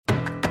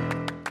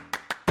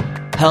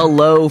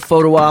Hello,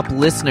 Photo Op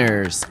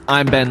listeners.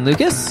 I'm Ben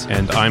Lucas.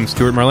 And I'm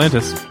Stuart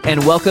Marlantis.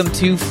 And welcome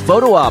to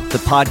Photo Op, the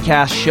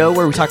podcast show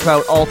where we talk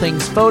about all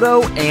things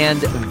photo and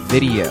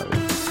video.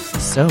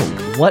 So,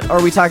 what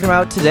are we talking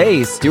about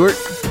today, Stuart?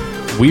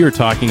 We are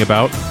talking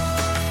about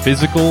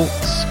physical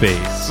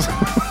space.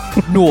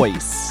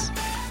 Noise.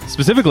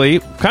 Specifically,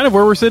 kind of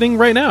where we're sitting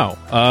right now,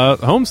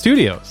 home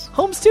studios.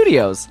 Home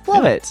studios.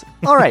 Love it.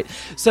 All right.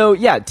 So,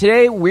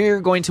 today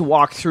we're going to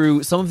walk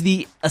through some of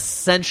the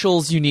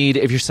essentials you need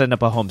if you're setting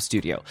up a home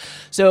studio.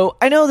 So,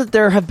 I know that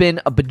there have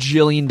been a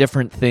bajillion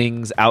different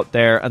things out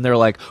there, and they're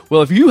like,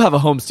 well, if you have a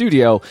home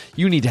studio,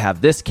 you need to have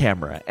this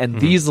camera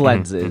and these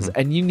lenses,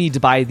 and you need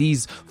to buy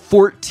these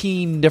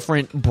 14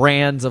 different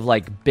brands of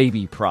like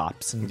baby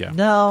props. And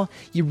no,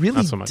 you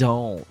really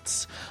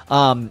don't.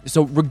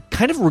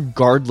 Kind of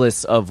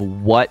regardless of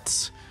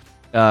what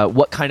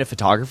kind of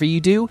photography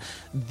you do,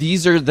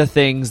 these are the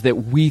things that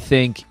we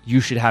think you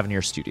should have in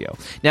your studio.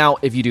 Now,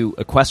 if you do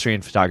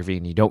equestrian photography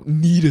and you don't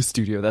need a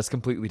studio, that's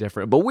completely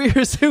different. But we're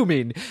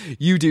assuming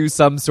you do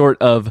some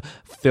sort of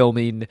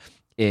filming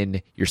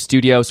in your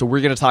studio. So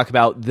we're going to talk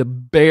about the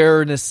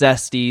bare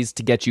necessities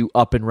to get you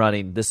up and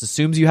running. This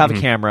assumes you have a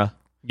camera.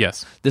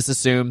 Yes. This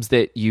assumes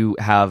that you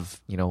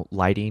have,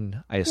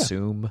 lighting, I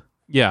assume.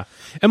 Yeah.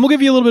 And we'll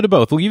give you a little bit of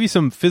both. We'll give you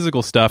some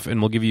physical stuff, and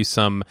we'll give you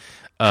some...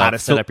 how to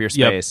set up your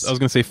space. Yep, I was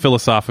going to say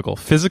philosophical.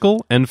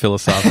 Physical and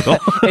philosophical.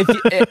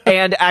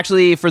 And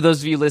actually, for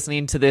those of you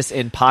listening to this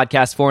in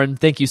podcast form,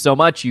 thank you so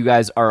much. You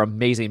guys are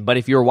amazing. But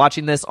if you're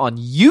watching this on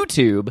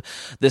YouTube,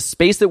 the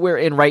space that we're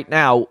in right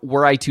now,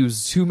 were I to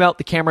zoom out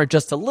the camera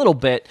just a little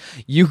bit,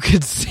 you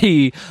could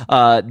see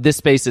this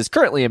space is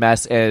currently a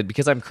mess. And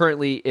because I'm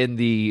currently in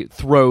the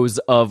throes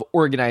of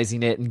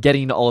organizing it and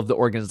getting all of the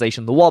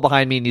organization, the wall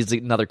behind me needs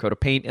another coat of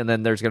paint. And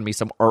then there's going to be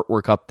some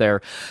artwork up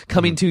there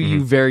coming to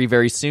you very,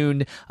 very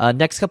soon.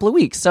 Next couple of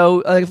weeks.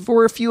 So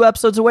we're a few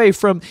episodes away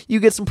from you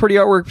get some pretty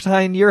artwork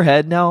behind your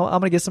head. Now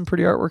I'm going to get some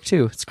pretty artwork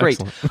too. It's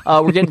great.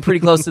 We're getting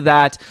pretty close to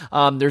that.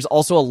 There's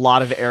also a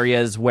lot of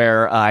areas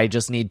where I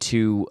just need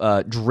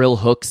to drill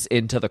hooks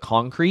into the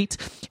concrete,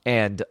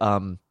 and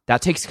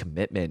that takes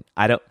commitment.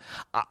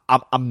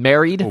 I'm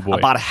married. I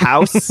bought a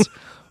house,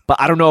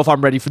 but I don't know if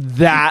I'm ready for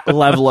that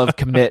level of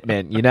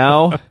commitment,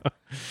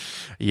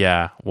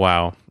 Yeah.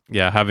 Wow.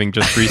 Yeah, having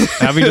just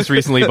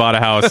recently bought a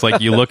house, like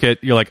you're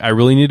like, I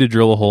really need to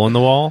drill a hole in the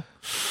wall.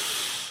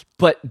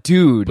 But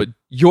dude,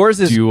 yours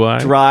is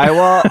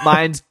drywall,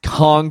 mine's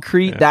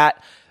concrete. Yeah.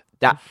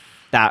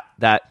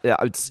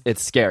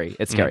 It's scary.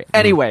 It's scary.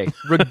 Anyway,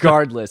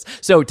 regardless.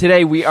 So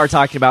today we are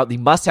talking about the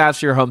must-haves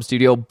for your home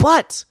studio,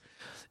 but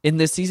in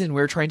this season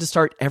we're trying to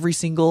start every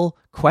single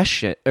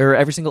question or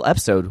every single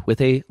episode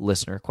with a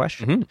listener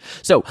question.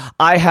 So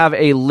I have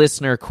a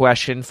listener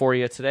question for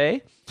you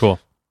today. Cool.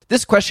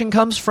 This question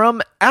comes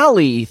from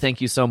Allie. Thank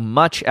you so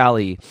much,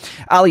 Allie.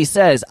 Allie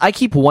says, I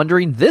keep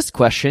wondering this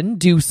question.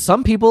 Do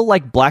some people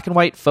like black and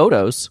white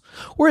photos,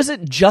 or is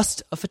it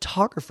just a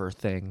photographer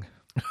thing?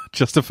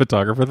 Just a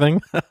photographer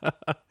thing?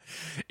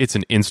 It's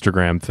an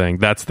Instagram thing.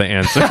 That's the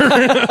answer.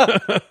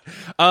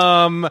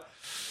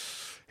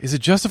 Is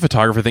it just a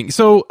photographer thing?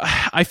 So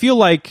I feel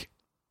like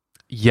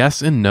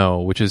yes and no,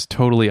 which is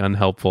totally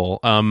unhelpful.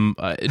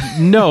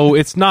 No,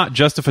 it's not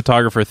just a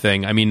photographer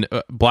thing. I mean,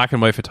 black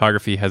and white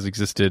photography has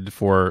existed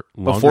for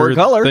longer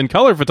than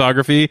color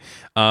photography.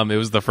 It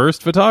was the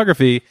first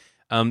photography.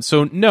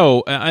 So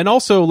no, and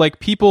also like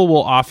people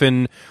will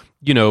often,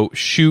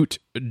 shoot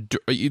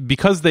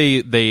because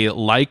they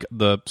like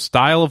the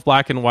style of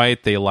black and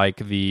white. They like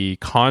the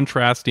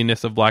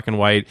contrastiness of black and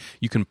white.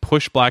 You can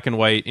push black and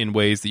white in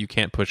ways that you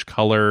can't push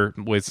color,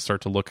 ways that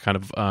start to look kind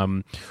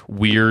of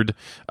weird.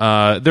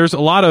 There's a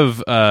lot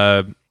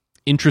of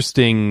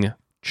interesting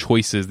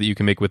choices that you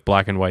can make with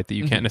black and white that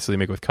you can't necessarily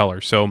make with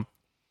color. So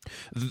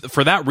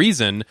for that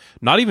reason,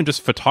 not even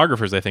just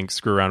photographers, I think,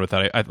 screw around with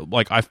that.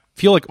 I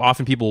feel like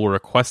often people will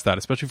request that,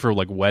 especially for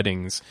like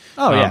weddings.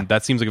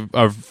 That seems like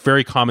a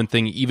very common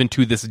thing, even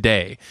to this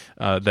day.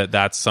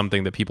 That's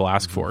something that people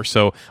ask for.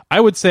 So I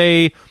would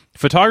say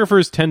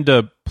photographers tend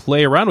to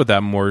play around with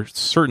that more,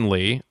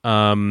 certainly.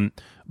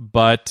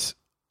 But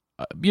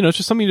it's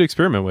just something to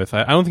experiment with.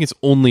 I don't think it's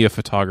only a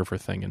photographer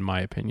thing, in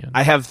my opinion.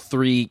 I have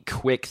 3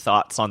 quick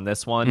thoughts on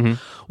this one.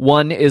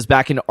 One is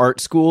back in art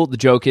school, the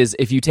joke is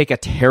if you take a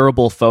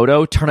terrible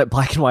photo, turn it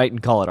black and white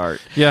and call it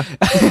art. Yeah.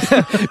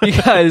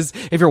 Because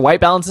if your white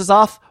balance is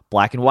off,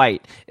 black and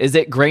white. Is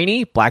it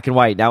grainy? Black and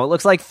white. Now it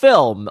looks like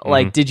film.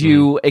 Like, did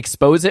you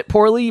expose it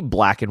poorly?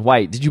 Black and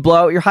white. Did you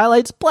blow out your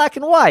highlights? Black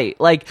and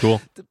white. Like,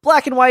 cool.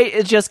 Black and white,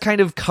 it just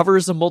kind of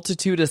covers a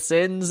multitude of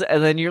sins,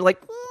 and then you're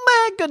like,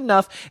 good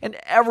enough. And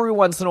every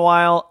once in a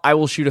while, I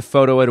will shoot a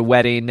photo at a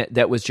wedding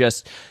that was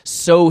just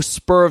so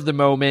spur of the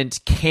moment,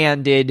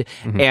 candid,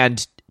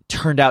 and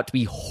turned out to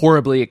be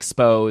horribly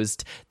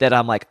exposed that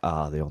I'm like,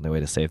 the only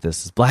way to save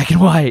this is black and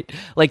white.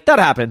 Like, that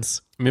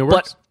happens. I mean, it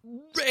works.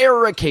 But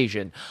rare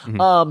occasion.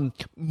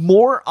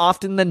 More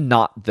often than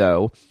not,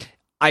 though,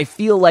 I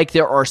feel like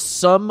there are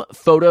some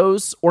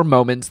photos or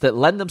moments that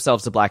lend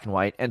themselves to black and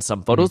white and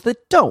some photos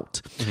that don't.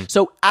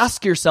 So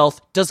ask yourself,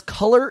 does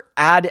color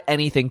add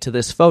anything to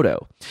this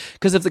photo?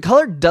 Because if the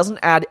color doesn't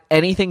add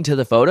anything to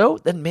the photo,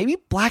 then maybe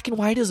black and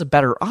white is a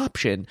better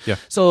option. Yeah.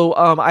 So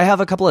I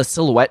have a couple of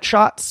silhouette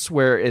shots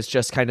where it's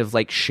just kind of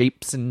like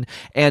shapes and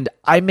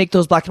I make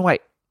those black and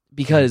white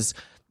because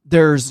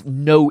there's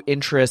no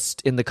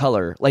interest in the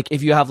color. Like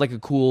if you have like a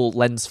cool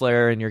lens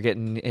flare and you're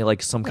getting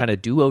like some kind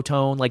of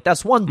duotone, like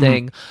that's one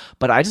thing,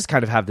 but I just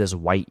kind of have this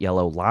white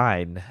yellow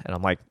line and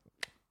I'm like,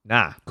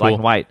 nah, black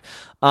and white.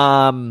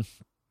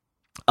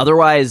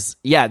 Otherwise,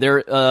 yeah,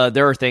 there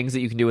are things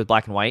that you can do with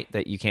black and white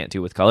that you can't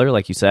do with color,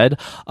 like you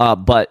said.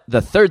 But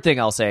the third thing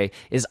I'll say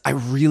is I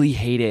really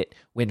hate it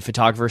when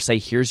photographers say,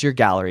 here's your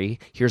gallery,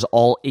 here's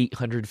all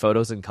 800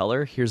 photos in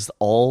color, here's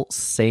all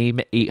same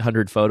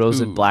 800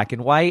 photos in black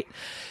and white.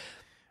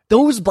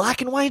 Those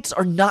black and whites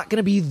are not going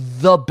to be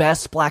the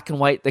best black and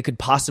white that could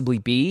possibly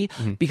be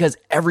because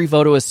every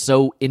photo is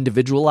so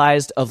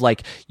individualized of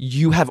like,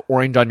 you have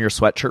orange on your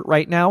sweatshirt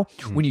right now.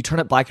 When you turn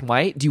it black and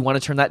white, do you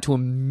want to turn that to a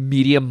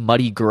medium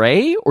muddy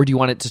gray or do you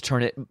want it to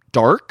turn it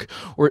dark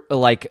or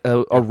like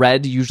a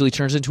red usually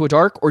turns into a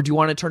dark or do you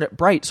want to turn it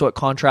bright so it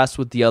contrasts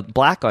with the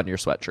black on your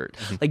sweatshirt?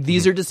 Like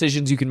these are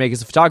decisions you can make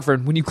as a photographer.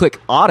 And when you click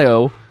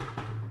auto,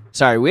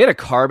 sorry, we had a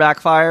car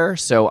backfire,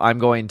 so I'm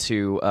going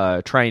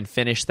to try and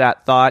finish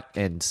that thought,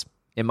 and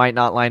it might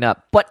not line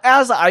up. But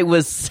as I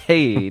was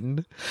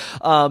saying,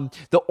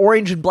 the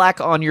orange and black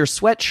on your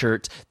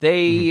sweatshirt,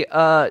 they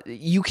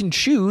you can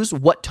choose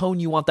what tone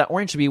you want that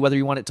orange to be, whether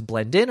you want it to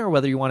blend in or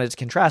whether you want it to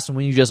contrast. And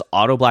when you just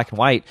auto black and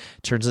white,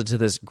 it turns into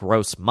this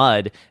gross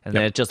mud, and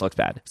then it just looks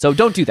bad. So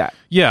don't do that.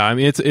 Yeah, I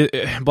mean,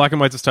 black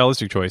and white's a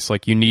stylistic choice.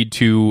 Like you need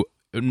to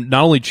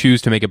not only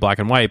choose to make it black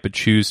and white, but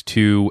choose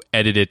to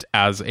edit it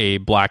as a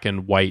black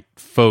and white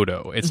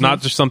photo. It's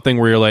not just something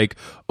where you're like,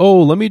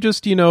 oh, let me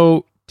just,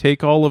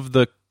 take all of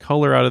the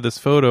color out of this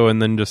photo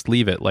and then just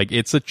leave it. Like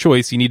it's a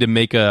choice. You need to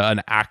make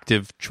an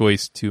active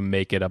choice to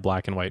make it a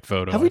black and white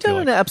photo. Have we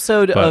done an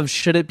episode of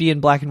Should It Be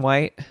in Black and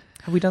White?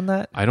 Have we done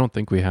that? I don't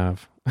think we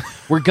have.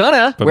 We're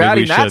gonna. We're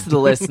adding that to the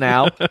list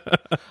now.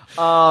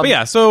 But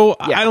yeah, so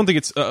I don't think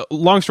it's,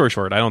 long story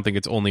short, I don't think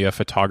it's only a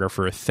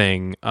photographer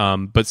thing.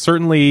 But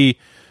certainly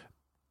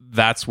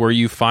that's where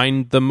you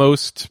find the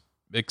most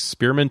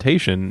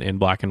experimentation in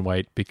black and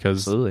white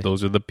because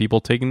those are the people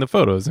taking the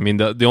photos. I mean,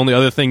 the only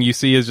other thing you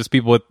see is just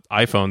people with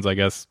iPhones, I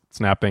guess,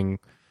 snapping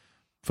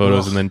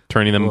photos and then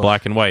turning them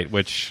black and white,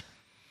 which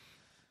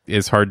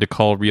is hard to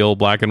call real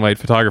black and white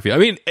photography. I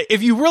mean,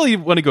 if you really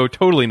want to go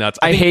totally nuts,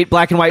 I hate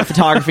black and white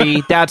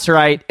photography. That's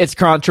right. It's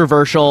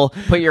controversial.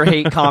 Put your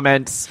hate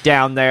comments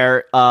down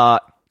there.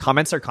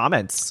 Comments are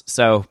comments,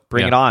 so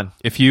bring it on.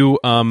 If you,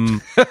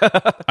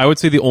 I would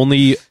say the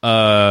only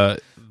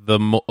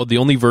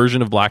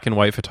version of black and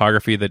white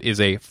photography that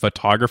is a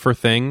photographer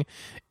thing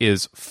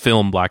is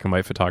film black and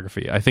white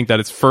photography. I think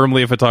that it's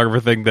firmly a photographer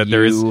thing that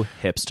there is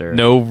hipster.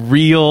 No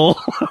real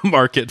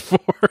market for.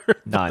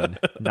 None.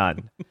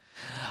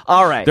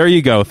 All right. There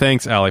you go.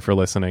 Thanks, Allie, for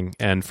listening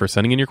and for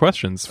sending in your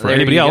questions. For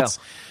anybody else,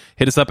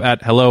 hit us up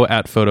at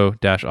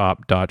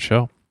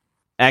hello@photo-op.show.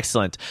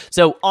 Excellent.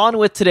 So on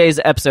with today's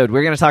episode,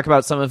 we're going to talk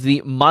about some of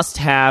the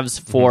must-haves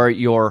for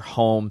your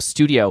home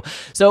studio.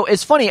 So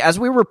it's funny, as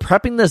we were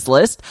prepping this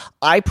list,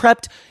 I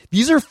prepped,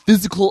 these are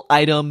physical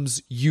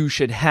items you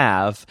should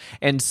have,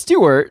 and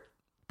Stuart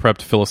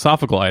prepped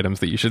philosophical items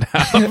that you should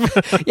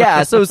have.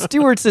 Yeah, so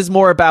Stuart's is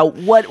more about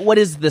what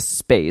is the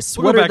space?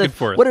 We'll go back and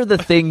forth. What are the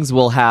things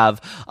we'll have?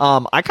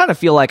 I kind of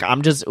feel like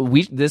let's just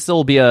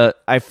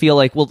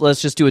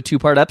do a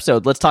 2-part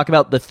episode. Let's talk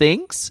about the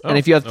things, and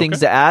if you have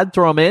things to add,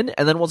 throw them in,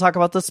 and then we'll talk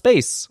about the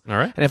space. All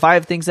right. And if I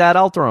have things to add,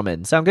 I'll throw them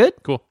in. Sound good?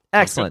 Cool.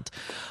 Excellent.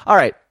 All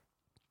right.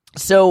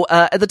 So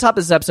at the top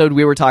of this episode,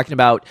 we were talking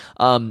about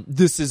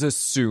this is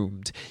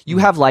assumed. You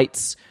have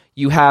lights,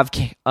 you have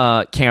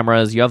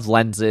cameras, you have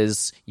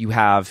lenses, you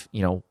have,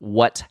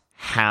 what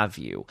have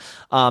you.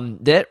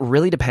 That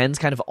really depends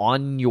kind of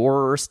on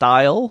your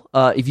style.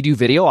 If you do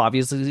video,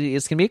 obviously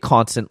it's going to be a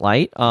constant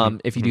light.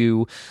 If you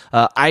do,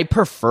 I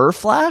prefer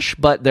flash,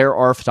 but there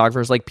are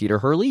photographers like Peter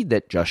Hurley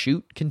that just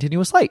shoot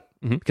continuous light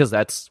because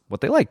that's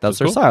what they like. That's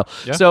their style.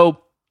 Yeah. So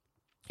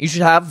you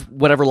should have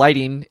whatever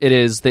lighting it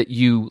is that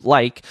you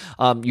like.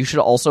 You should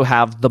also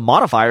have the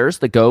modifiers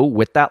that go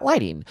with that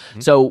lighting.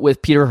 So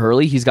with Peter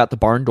Hurley, he's got the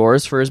barn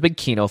doors for his big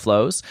Kino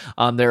flows.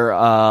 There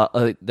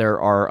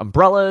are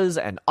umbrellas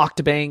and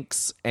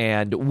octabanks,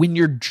 and when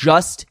you're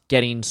just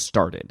getting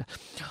started,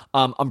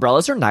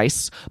 umbrellas are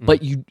nice,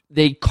 but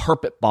they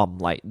carpet bomb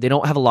light. They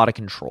don't have a lot of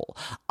control.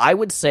 I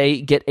would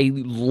say get a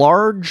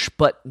large,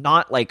 but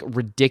not like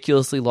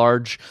ridiculously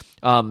large.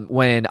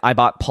 When I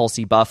bought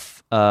Palsy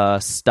Buff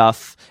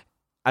stuff,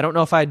 I don't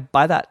know if I'd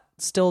buy that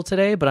still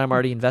today, but I'm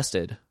already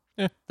invested.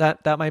 Yeah.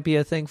 That might be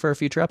a thing for a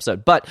future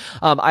episode. But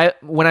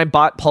when I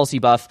bought Palsy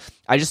Buff,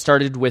 I just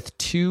started with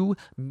 2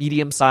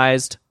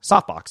 medium-sized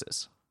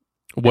softboxes.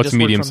 What's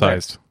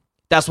medium-sized?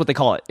 That's what they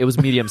call it. It was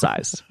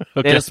medium-sized.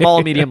 They had a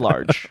small, medium,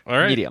 large. All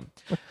right. Medium.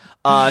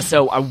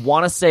 So I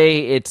want to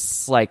say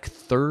it's like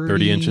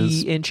 30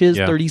 inches,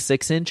 Yeah.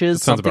 36 inches,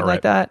 That sounds something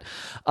about like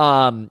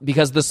that.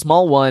 Because the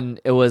small one,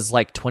 it was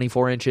like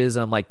 24 inches.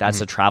 And I'm like,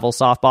 that's a travel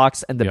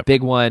softbox. And the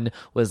big one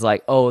was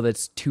like, oh,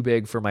 that's too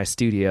big for my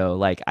studio.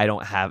 Like, I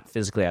don't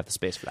physically have the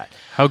space for that.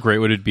 How great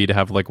would it be to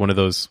have like one of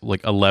those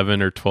like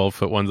 11 or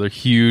 12-foot ones? They're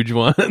huge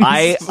ones.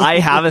 I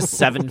have a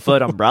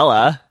 7-foot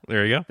umbrella.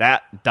 There you go.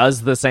 That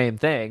does the same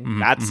thing.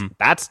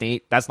 That's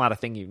neat. That's not a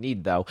thing you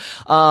need though.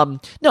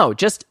 No,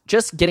 just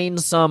getting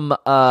some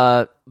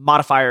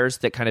modifiers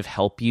that kind of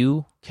help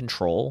you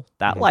control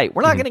that light.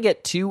 We're not going to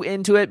get too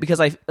into it because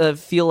I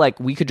feel like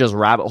we could just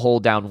rabbit hole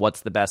down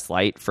what's the best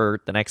light for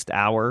the next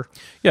hour.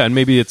 Yeah, and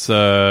maybe that's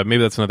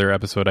another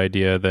episode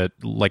idea that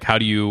like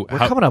We're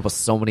coming up with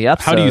so many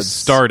episodes. How do you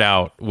start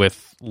out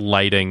with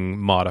lighting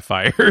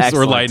modifiers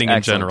or lighting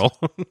in general?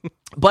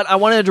 But I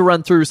wanted to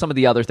run through some of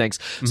the other things.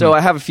 So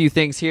I have a few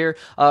things here.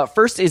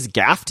 First is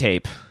gaff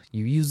tape.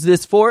 You use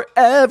this for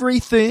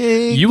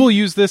everything. You will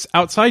use this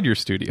outside your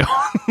studio.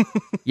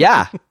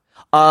 Yeah.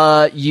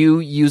 You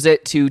use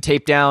it to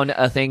tape down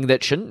a thing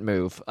that shouldn't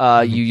move.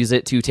 You use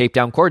it to tape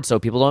down cords so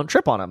people don't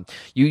trip on them.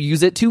 You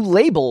use it to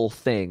label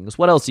things.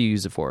 What else do you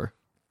use it for?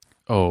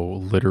 Oh,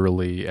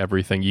 literally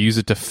everything. You use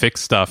it to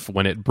fix stuff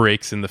when it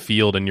breaks in the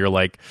field and you're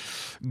like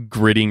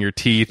gritting your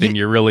teeth and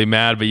you're really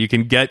mad, but you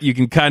can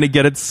kind of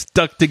get it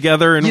stuck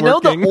together and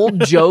working. The old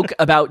joke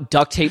about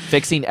duct tape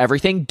fixing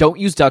everything? Don't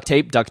use duct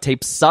tape. Duct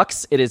tape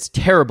sucks. It is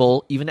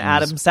terrible. Even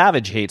Adam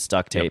Savage hates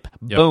duct tape.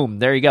 Yep. Boom.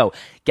 There you go.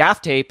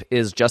 Gaff tape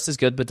is just as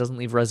good, but doesn't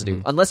leave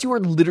residue. Unless you are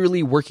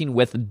literally working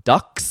with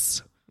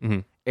ducts,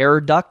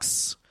 air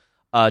ducts,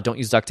 don't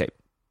use duct tape.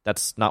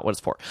 That's not what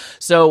it's for.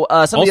 So,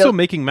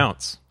 making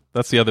mounts.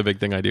 That's the other big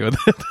thing I do with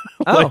it.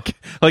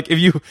 like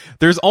if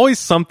there's always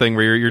something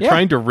where you're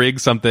trying to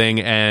rig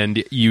something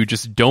and you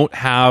just don't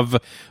have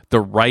the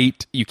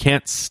right, you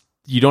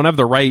don't have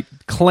the right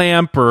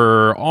clamp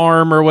or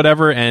arm or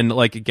whatever, and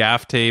like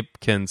gaff tape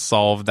can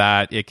solve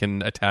that. It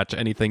can attach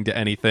anything to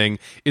anything.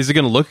 Is it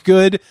going to look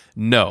good?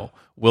 No.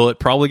 Will it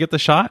probably get the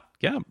shot?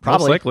 Yeah,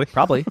 probably. Most likely.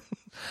 Probably.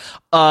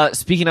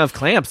 Speaking of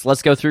clamps,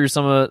 let's go through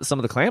some of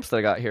the clamps that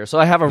I got here. So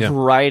I have a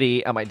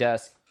variety at my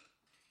desk.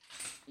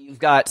 You've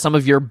got some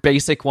of your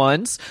basic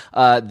ones.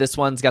 This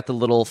one's got the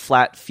little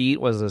flat feet.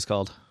 What is this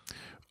called?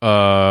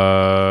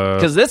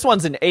 Because this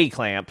one's an A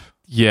clamp.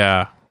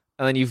 Yeah.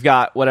 And then you've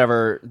got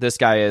whatever this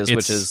guy is,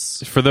 which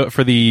is for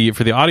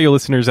the audio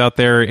listeners out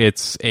there.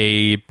 It's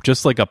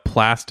just like a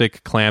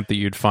plastic clamp that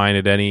you'd find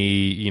at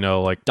any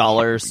like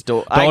dollar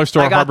store. I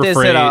got Harbor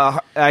Freight.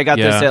 I got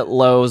this at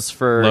Lowe's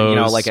for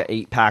like an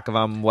 8-pack of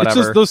them. Whatever.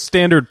 It's just those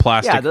standard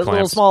plastic. Yeah, those clamps.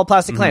 little small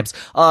plastic clamps.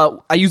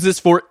 I use this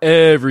for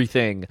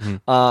everything.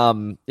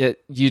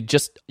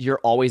 You're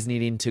always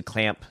needing to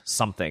clamp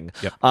something.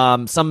 Yep.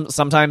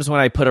 Sometimes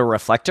when I put a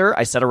reflector,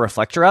 I set a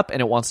reflector up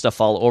and it wants to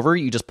fall over.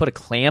 You just put a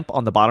clamp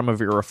on the bottom of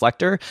your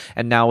reflector,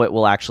 and now it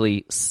will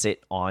actually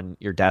sit on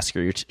your desk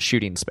or your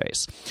shooting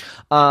space.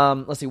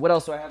 Let's see, what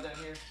else do I have down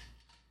here?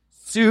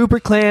 Super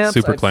clamps.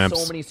 Super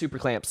clamps. So many super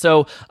clamps.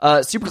 So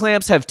super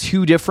clamps have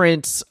two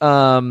different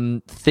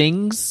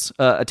things,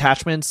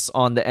 attachments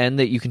on the end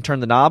that you can turn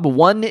the knob.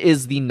 One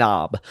is the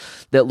knob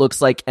that looks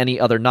like any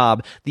other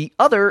knob. The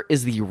other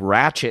is the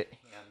ratchet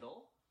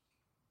handle.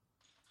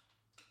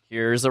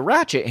 Here's a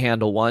ratchet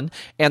handle one.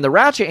 And the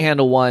ratchet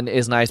handle one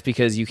is nice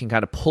because you can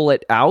kind of pull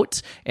it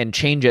out and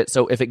change it.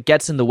 So if it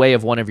gets in the way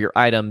of one of your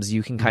items,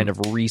 you can kind of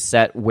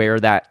reset where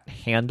that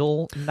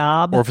handle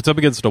knob. Or if it's up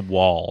against a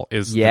wall,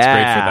 it's great for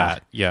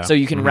that. Yeah. So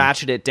you can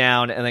ratchet it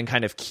down and then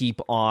kind of keep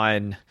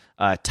on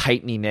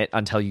tightening it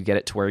until you get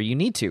it to where you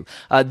need to.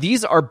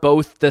 These are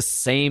both the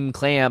same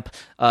clamp.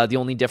 The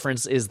only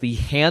difference is the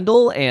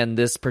handle, and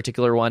this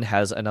particular one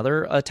has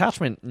another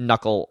attachment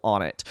knuckle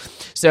on it.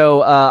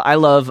 So I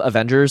love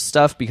Avengers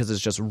stuff because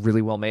it's just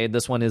really well made.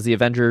 This one is the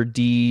Avenger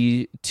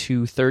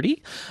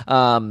D230,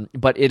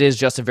 but it is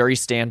just a very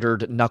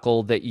standard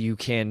knuckle that you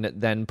can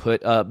then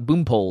put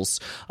boom poles.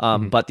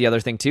 But the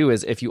other thing too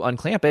is if you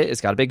unclamp it,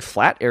 it's got a big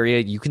flat area.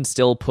 You can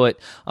still put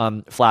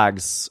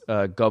flags,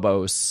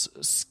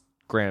 gobos,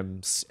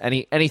 scrims,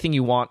 anything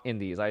you want in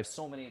these. I have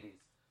so many of these.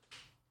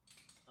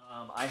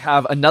 I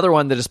have another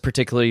one that is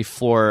particularly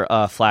for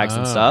flags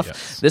and stuff.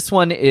 Yes. This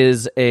one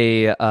is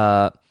a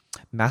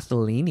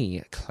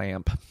Mathilini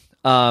clamp.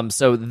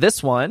 So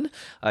this one,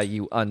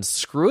 you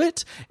unscrew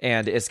it,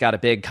 and it's got a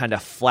big kind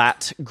of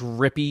flat,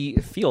 grippy.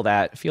 Feel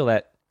that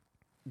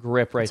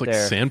grip right it's like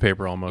there.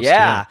 Sandpaper almost.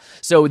 Yeah.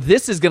 So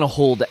this is going to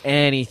hold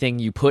anything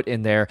you put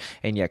in there,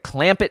 and you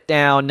clamp it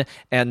down,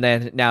 and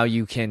then now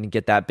you can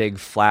get that big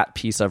flat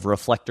piece of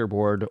reflector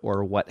board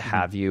or what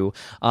have you.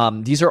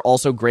 These are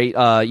also great.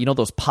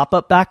 Those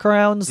pop-up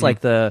backgrounds,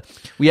 like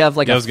we have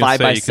like a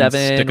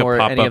 5x7 or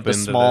any of the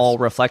small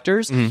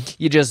reflectors.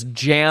 You just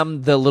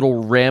jam the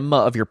little rim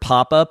of your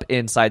pop-up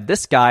inside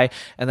this guy,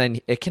 and then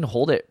it can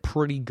hold it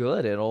pretty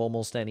good at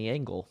almost any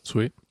angle.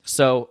 Sweet.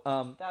 So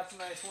that's a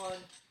nice one.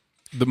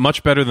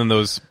 Much better than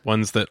those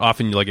ones that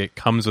often it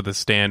comes with a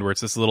stand where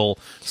it's this little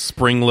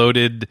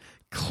spring-loaded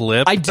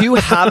clip. I do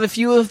have a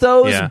few of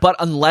those, Yeah. but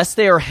unless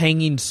they are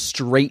hanging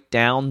straight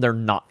down, they're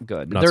not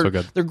good. Not they're, so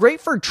good. They're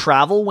great for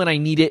travel when I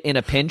need it in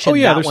a pinch, and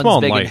yeah, that they're one's small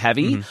and big light. and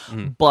heavy.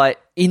 Mm-hmm.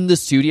 But in the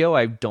studio,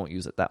 I don't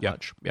use it that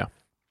much. Yeah.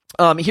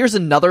 Here's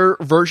another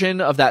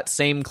version of that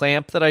same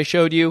clamp that I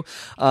showed you.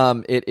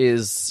 It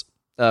is,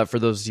 for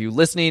those of you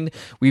listening,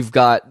 we've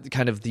got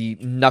kind of the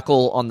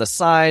knuckle on the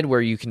side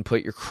where you can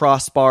put your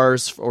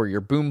crossbars or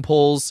your boom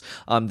poles.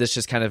 This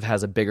just kind of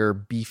has a bigger,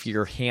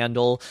 beefier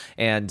handle,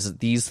 and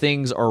these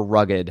things are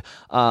rugged.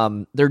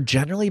 They're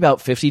generally about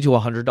 $50 to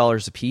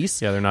 $100 a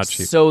piece. Yeah, they're not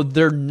cheap. So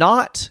they're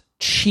not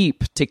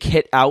cheap to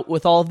kit out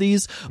with all of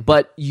these,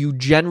 but you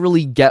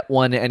generally get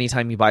one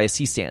anytime you buy a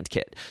C-stand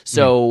kit.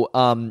 So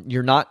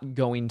you're not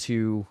going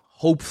to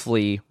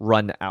hopefully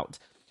run out.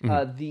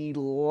 The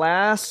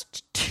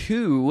last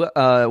two,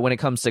 when it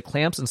comes to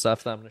clamps and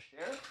stuff that I'm going to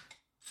share.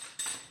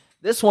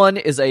 This one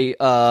is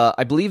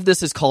I believe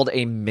this is called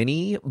a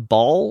mini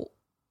ball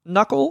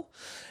knuckle.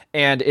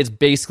 And it's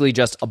basically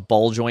just a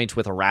ball joint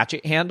with a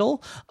ratchet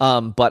handle.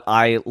 But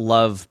I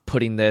love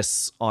putting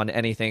this on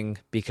anything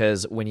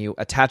because when you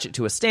attach it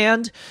to a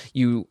stand,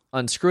 you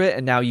unscrew it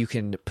and now you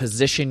can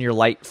position your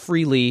light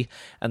freely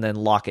and then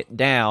lock it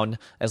down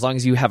as long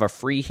as you have a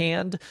free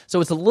hand. So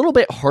it's a little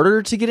bit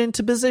harder to get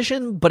into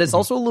position, but it's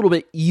also a little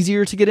bit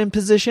easier to get in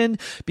position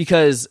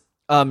because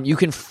you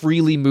can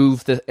freely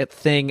move the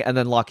thing and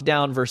then lock it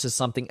down versus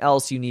something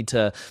else you need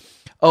to...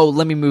 Oh,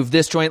 let me move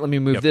this joint. Let me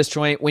move this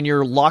joint. When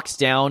you're locked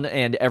down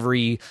and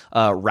every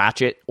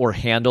ratchet or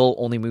handle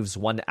only moves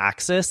one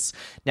axis,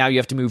 now you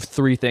have to move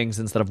three things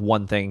instead of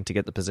one thing to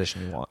get the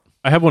position you want.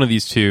 I have one of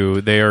these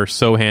too. They are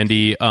so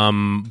handy.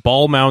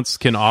 Ball mounts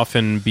can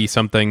often be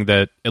something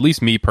that, at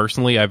least me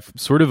personally, I've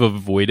sort of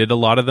avoided a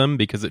lot of them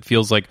because it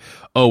feels like,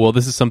 oh, well,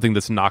 this is something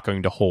that's not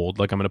going to hold.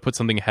 Like I'm going to put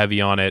something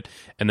heavy on it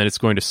and then it's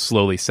going to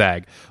slowly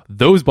sag.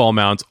 Those ball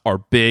mounts are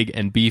big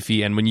and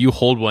beefy, and when you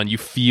hold one, you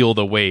feel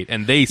the weight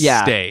and they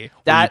stay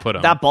when you put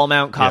them. That ball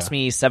mount cost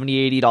me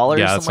 $70, $80,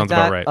 Yeah, that something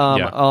sounds like that,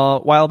 about right. a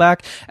while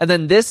back. And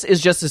then this is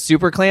just a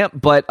super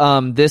clamp, but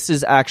this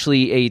is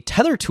actually a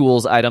Tether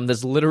Tools item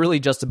that's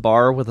literally just a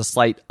bar with a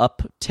slight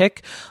uptick.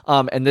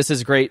 And this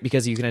is great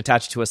because you can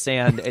attach it to a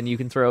stand and you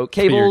can throw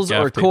cables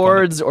or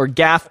cords or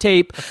gaff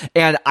tape.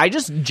 And I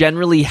just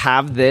generally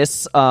have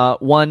this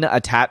one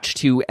attached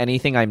to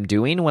anything I'm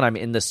doing when I'm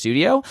in the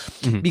studio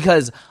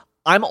because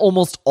I'm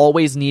almost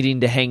always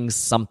needing to hang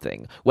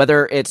something,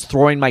 whether it's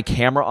throwing my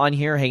camera on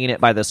here, hanging it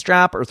by the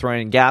strap, or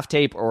throwing in gaff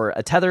tape or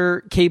a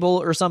tether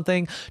cable or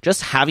something.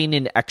 Just having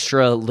an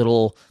extra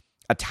little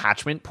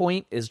attachment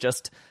point is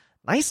just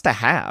nice to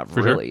have,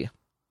 really. Sure.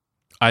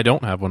 I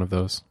don't have one of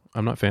those.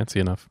 I'm not fancy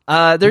enough.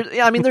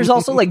 There's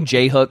also like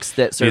J hooks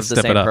that serve the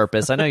same it up.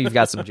 purpose. I know you've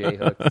got some J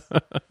hooks.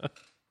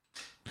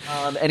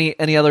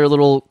 Any other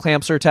little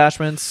clamps or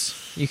attachments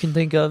you can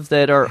think of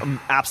that are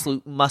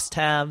absolute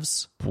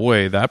must-haves?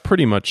 Boy, that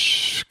pretty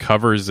much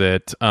covers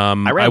it. I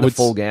ran the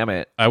full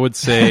gamut. I would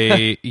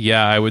say,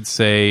 I would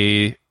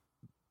say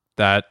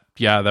that.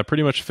 Yeah, that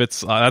pretty much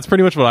fits. That's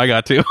pretty much what I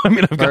got too. I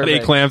mean, I've got A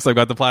clamps. I've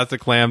got the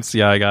plastic clamps.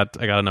 Yeah, I got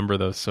a number of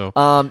those. So,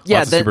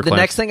 the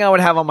next thing I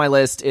would have on my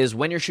list is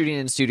when you're shooting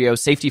in studio,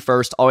 safety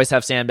first. Always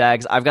have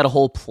sandbags. I've got a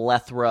whole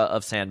plethora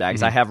of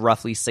sandbags. I have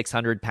roughly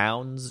 600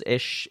 pounds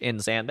ish in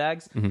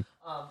sandbags.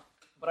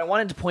 But I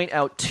wanted to point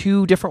out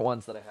two different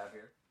ones that I have here.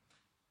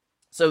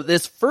 So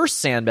this first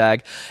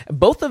sandbag,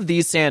 both of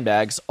these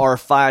sandbags are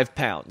 5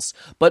 pounds,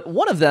 but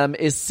one of them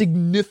is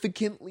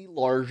significantly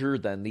larger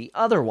than the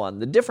other one.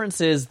 The difference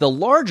is the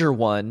larger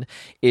one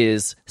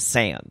is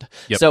sand.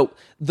 Yep. So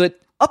the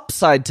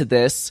upside to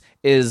this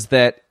is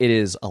that it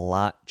is a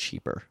lot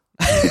cheaper.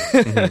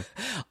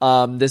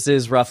 This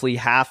is roughly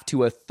half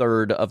to a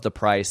third of the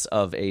price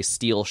of a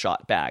steel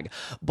shot bag.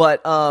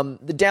 But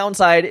the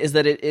downside is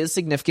that it is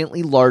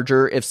significantly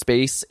larger if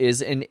space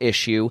is an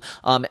issue,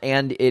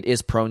 and it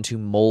is prone to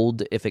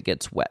mold if it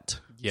gets wet.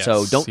 Yes,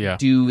 so don't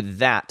do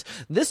that.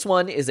 This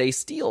one is a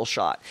steel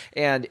shot,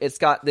 and it's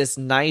got this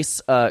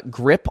nice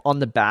grip on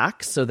the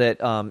back so that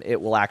it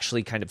will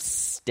actually kind of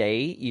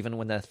stay even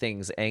when the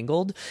thing's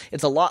angled.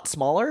 It's a lot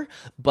smaller,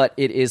 but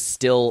it is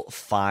still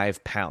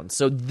 5 pounds.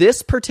 So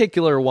this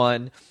particular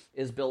one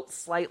is built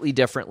slightly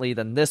differently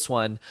than this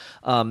one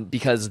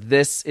because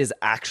this is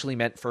actually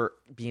meant for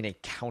being a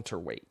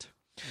counterweight.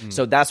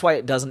 So that's why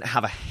it doesn't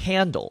have a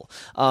handle.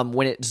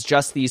 When it's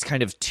just these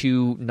kind of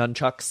two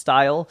nunchuck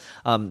style,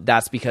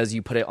 that's because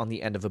you put it on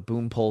the end of a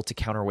boom pole to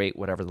counterweight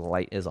whatever the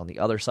light is on the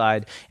other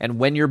side. And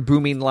when you're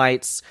booming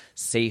lights,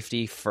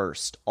 safety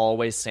first.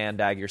 Always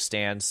sandbag your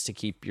stands to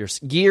keep your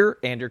gear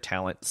and your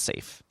talent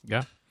safe.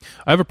 Yeah.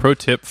 I have a pro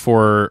tip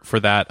for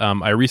that.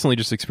 I recently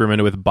just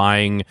experimented with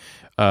buying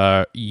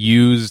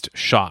used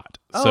shot.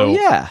 So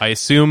I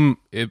assume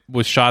it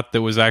was shot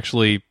that was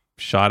actually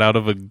shot out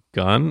of a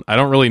gun. I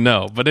don't really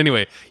know, but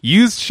anyway,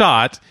 used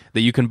shot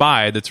that you can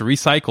buy that's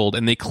recycled,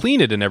 and they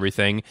clean it and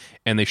everything,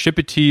 and they ship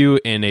it to you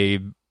in a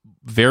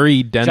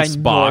very dense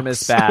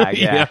ginormous bag.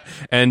 Yeah.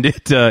 And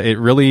it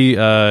really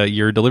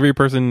your delivery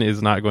person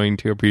is not going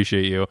to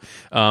appreciate you.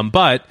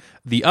 But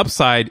The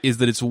upside is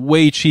that it's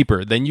way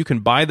cheaper. Then you can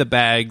buy the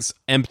bags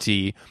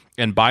empty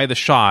and buy the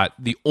shot.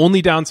 The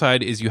only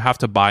downside is you have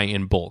to buy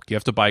in bulk. You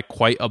have to buy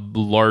quite a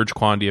large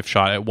quantity of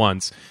shot at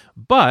once.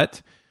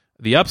 But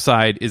the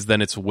upside is then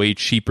it's way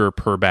cheaper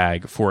per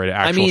bag for an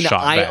actual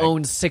shot bag. I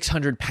own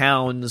 600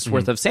 pounds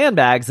worth of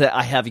sandbags that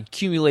I have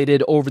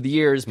accumulated over the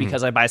years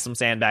because I buy some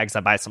sandbags,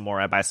 I buy some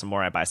more, I buy some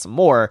more, I buy some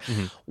more.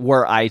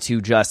 Were I to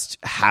just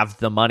have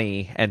the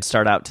money and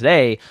start out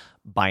today,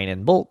 buying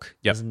in bulk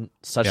isn't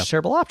such a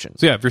terrible option.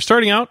 So yeah, if you're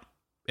starting out,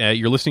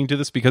 you're listening to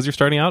this because you're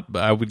starting out,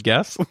 I would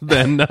guess,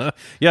 then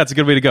it's a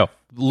good way to go.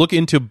 Look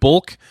into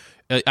bulk.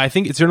 I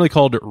think it's generally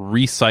called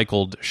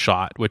recycled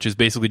shot, which is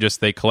basically just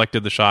they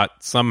collected the shot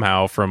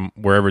somehow from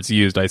wherever it's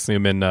used. I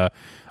assume in I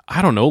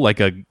don't know,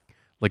 like a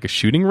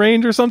shooting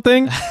range or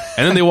something,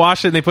 and then they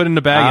wash it and they put it in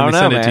a bag and they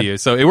send it to you.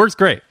 So it works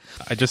great.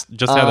 I just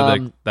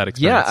had that experience.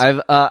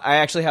 Yeah, I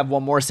actually have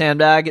one more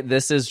sandbag.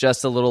 This is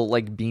just a little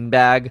like bean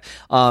bag,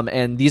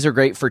 and these are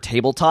great for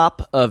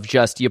tabletop. Of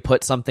just you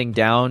put something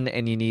down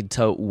and you need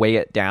to weigh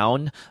it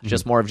down.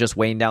 Just more of just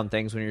weighing down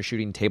things when you're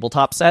shooting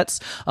tabletop sets.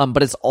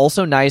 But it's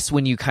also nice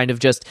when you kind of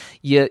just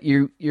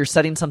you're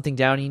setting something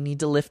down and you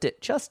need to lift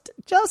it just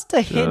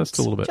a hint,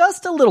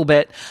 just a little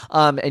bit,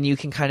 and you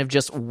can kind of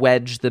just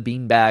wedge the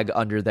bean bag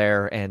under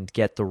there and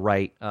get the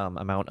right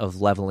amount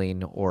of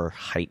leveling or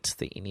height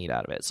that you need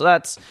out of it. So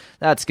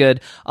that's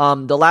good.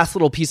 The last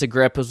little piece of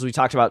grip is we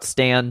talked about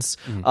stands.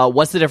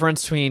 What's the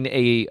difference between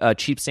a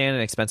cheap stand and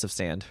an expensive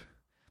stand?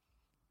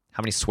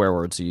 How many swear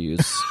words do you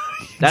use?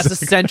 That's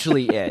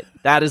essentially it.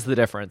 That is the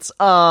difference.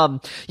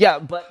 But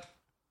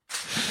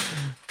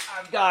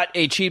I've got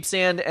a cheap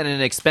stand and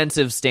an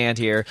expensive stand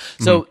here.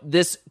 So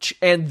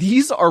and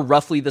these are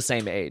roughly the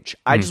same age.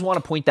 I just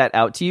want to point that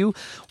out to you.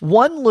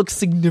 One looks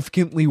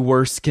significantly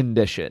worse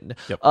condition.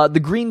 The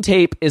green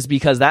tape is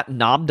because that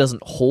knob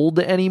doesn't hold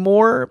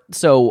anymore.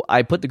 So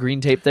I put the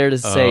green tape there to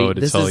say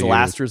this is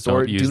last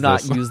resort. Do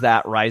not use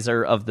that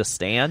riser of the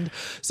stand.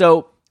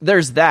 So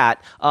there's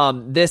that.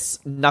 This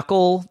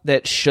knuckle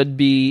that should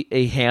be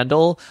a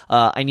handle,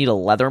 I need a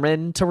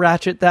Leatherman to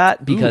ratchet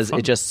that because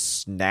it just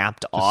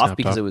snapped off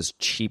because it was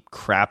cheap,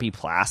 crappy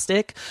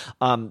plastic.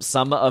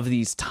 Some of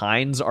these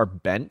tines are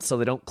bent so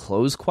they don't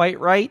close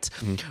quite right.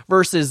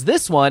 Versus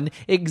this one,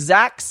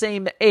 exact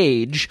same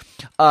age,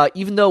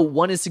 even though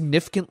one is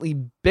significantly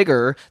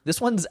bigger, this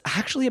one's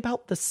actually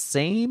about the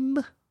same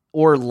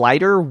or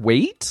lighter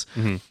weight.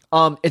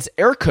 It's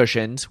air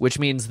cushioned, which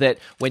means that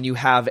when you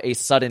have a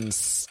sudden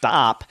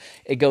stop,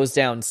 it goes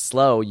down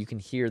slow. You can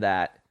hear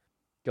that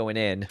going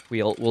in.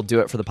 We'll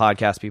do it for the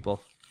podcast,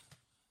 people.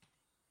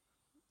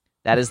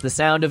 That is the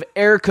sound of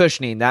air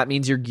cushioning. That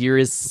means your gear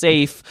is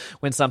safe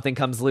when something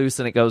comes loose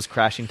and it goes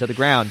crashing to the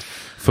ground.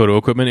 Photo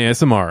equipment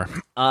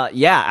ASMR.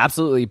 Yeah,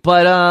 absolutely.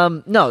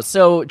 But no,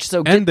 so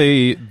and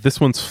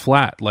this one's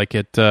flat, like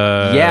it.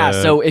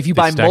 So if you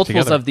buy multiples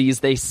together of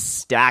these, they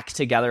stack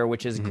together,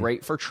 which is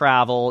great for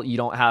travel. You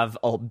don't have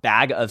a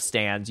bag of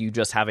stands; you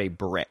just have a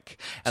brick,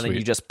 and then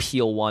you just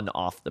peel one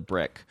off the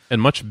brick.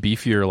 And much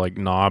beefier, like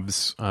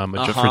knobs, for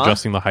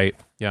adjusting the height.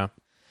 Yeah.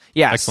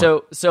 Yeah,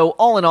 excellent. so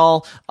all in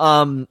all,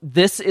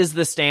 this is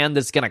the stand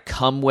that's going to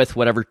come with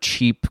whatever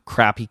cheap,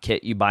 crappy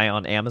kit you buy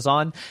on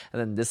Amazon,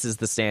 and then this is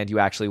the stand you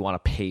actually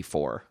want to pay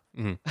for.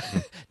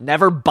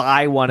 Never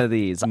buy one of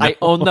these. No. I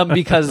own them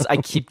because I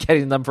keep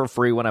getting them for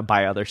free when I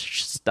buy other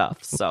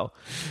stuff. So,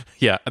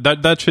 yeah,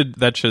 that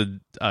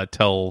should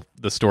tell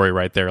the story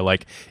right there.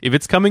 Like, if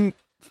it's coming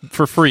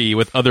for free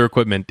with other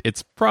equipment,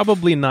 it's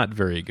probably not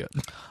very good.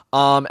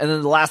 And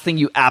then the last thing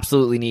you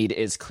absolutely need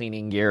is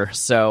cleaning gear.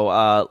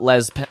 So,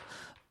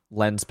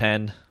 lens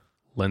pen.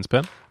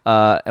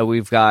 And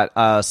we've got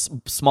a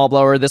small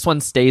blower. This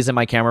one stays in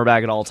my camera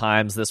bag at all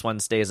times. This one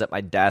stays at my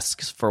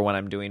desk for when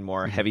I'm doing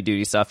more heavy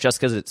duty stuff, just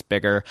because it's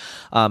bigger.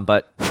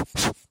 But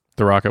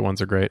the rocket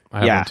ones are great.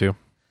 I have one too.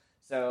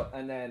 So,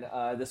 and then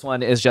this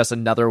one is just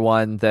another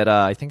one that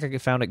I think I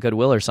found at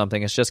Goodwill or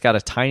something. It's just got a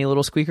tiny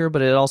little squeaker,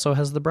 but it also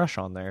has the brush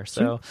on there.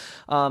 So,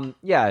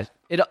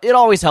 it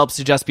always helps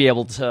to just be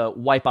able to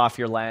wipe off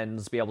your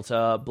lens, be able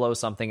to blow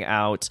something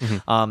out,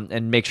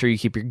 and make sure you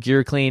keep your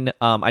gear clean.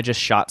 I just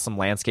shot some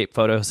landscape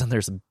photos, and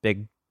there's a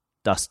big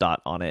dust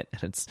dot on it,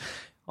 and it's...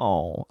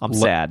 Oh, I'm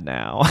sad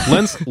now.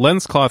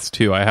 lens cloths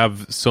too. I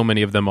have so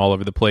many of them all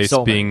over the place,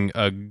 being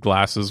a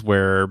glasses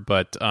wearer,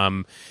 but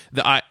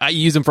I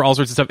use them for all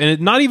sorts of stuff.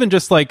 And not even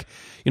just like,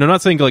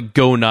 not saying like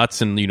go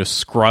nuts and,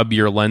 scrub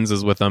your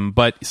lenses with them,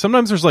 but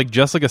sometimes there's like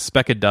just like a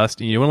speck of dust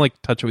and you don't want to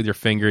like touch it with your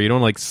finger. You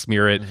don't want to like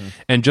smear it,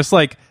 and just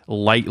like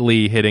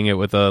lightly hitting it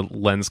with a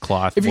lens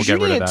cloth. If you're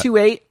shooting at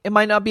 2.8, it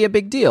might not be a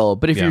big deal.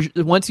 But if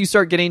once you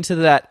start getting to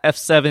that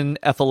f7,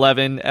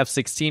 f11,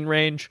 f16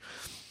 range,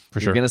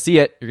 you're going to see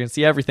it. You're going to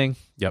see everything.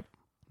 Yep.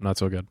 Not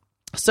so good.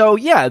 So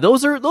yeah,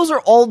 those are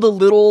all the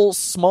little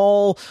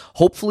small,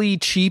 hopefully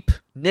cheap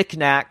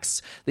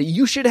knickknacks that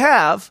you should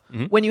have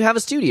when you have a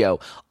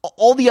studio.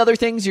 All the other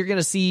things you're going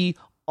to see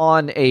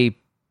on a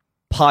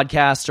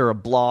podcast or a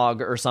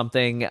blog or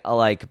something,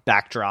 like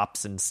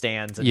backdrops and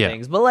stands and Yeah.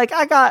 things. But like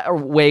I got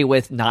away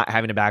with not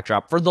having a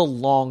backdrop for the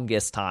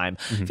longest time.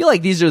 I feel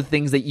like these are the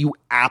things that you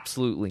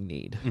absolutely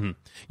need.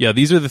 Yeah,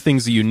 these are the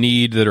things that you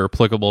need that are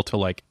applicable to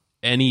like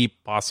any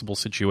possible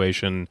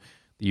situation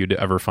that you'd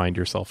ever find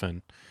yourself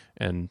in,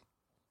 and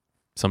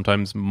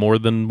sometimes more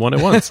than one at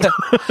once.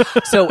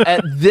 So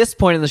at this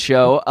point in the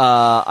show,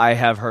 I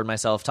have heard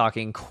myself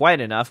talking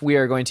quite enough. We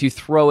are going to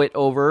throw it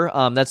over.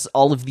 That's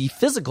all of the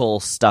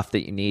physical stuff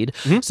that you need.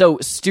 So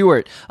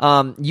Stuart,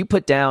 you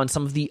put down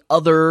some of the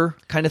other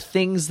kind of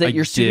things that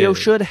your studio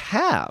should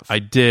have. I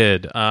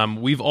did.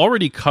 We've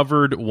already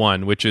covered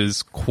one, which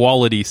is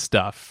quality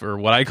stuff, or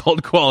what I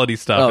called quality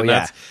stuff. Oh, and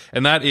yeah.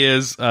 that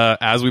is,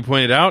 as we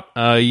pointed out,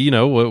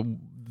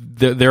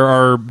 there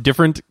are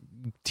different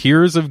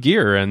tiers of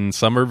gear, and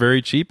some are very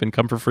cheap and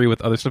come for free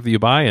with other stuff that you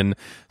buy, and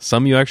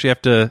some you actually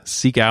have to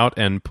seek out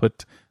and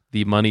put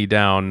the money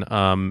down,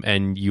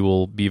 and you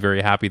will be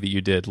very happy that you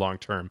did long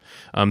term.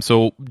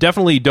 So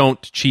definitely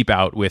don't cheap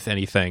out with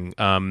anything,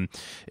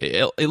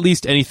 at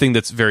least anything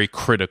that's very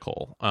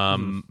critical.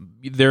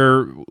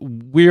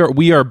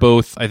 We are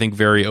both, I think,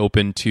 very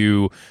open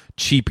to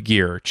cheap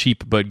gear,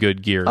 cheap but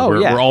good gear.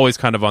 We're always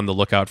kind of on the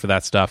lookout for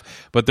that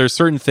stuff, but there's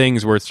certain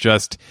things where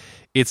it's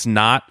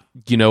not,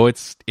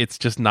 it's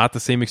just not the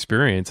same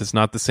experience. It's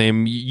not the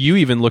same. You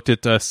even looked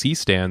at C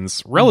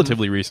stands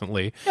relatively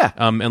recently,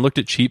 and looked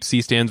at cheap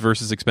C stands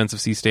versus expensive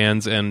C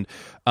stands, and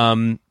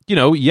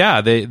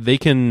they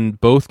can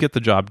both get the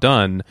job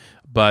done,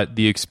 but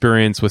the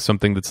experience with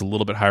something that's a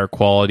little bit higher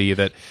quality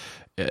that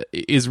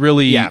is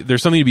really,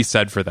 there's something to be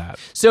said for that.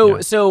 So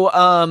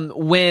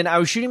when I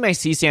was shooting my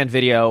C-stand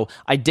video,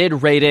 I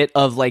did rate it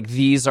of like,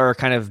 these are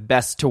kind of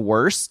best to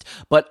worst,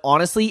 but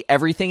honestly,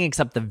 everything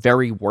except the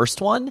very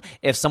worst one,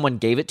 if someone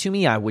gave it to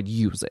me, I would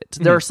use it.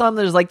 There are some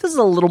there's like, this is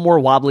a little more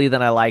wobbly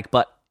than I like,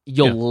 but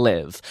you'll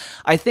live.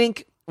 I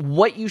think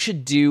what you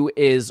should do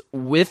is,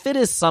 if it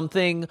is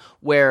something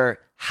where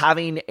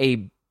having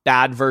a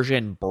bad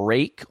version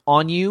break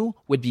on you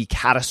would be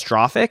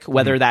catastrophic,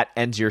 whether that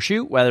ends your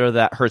shoot, whether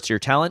that hurts your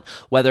talent,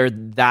 whether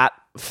that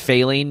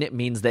failing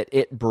means that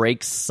it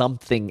breaks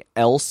something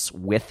else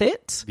with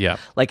it,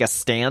 like a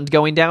stand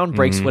going down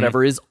breaks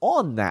whatever is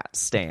on that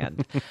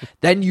stand,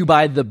 then you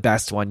buy the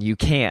best one you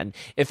can.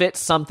 If it's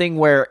something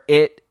where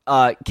it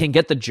can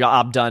get the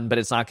job done, but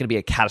it's not going to be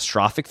a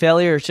catastrophic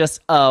failure, it's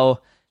just,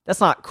 that's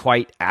not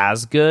quite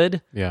as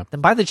good, then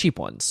buy the cheap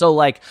one. So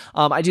like,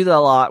 I do that a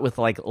lot with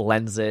like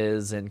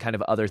lenses and kind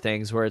of other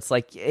things where it's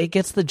like, it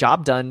gets the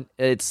job done.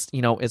 It's,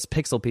 it's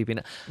pixel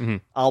peeping.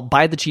 I'll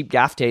buy the cheap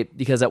gaff tape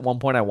because at one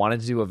point I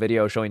wanted to do a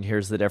video showing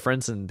here's the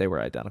difference, and they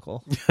were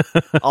identical.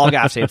 All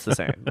gaff tape's the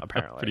same,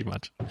 apparently. Pretty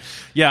much.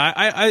 Yeah,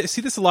 I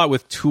see this a lot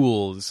with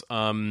tools,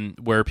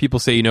 where people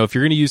say, if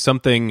you're going to use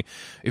something,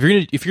 if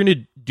you're going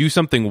to do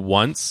something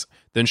once,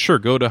 then sure,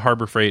 go to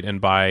Harbor Freight and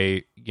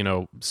buy,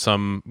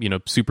 some,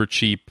 super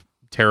cheap,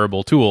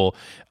 terrible tool.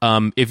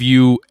 If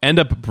you end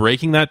up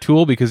breaking that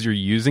tool because you're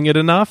using it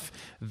enough,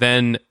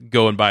 then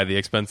go and buy the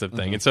expensive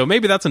thing. And so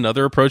maybe that's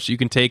another approach that you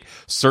can take,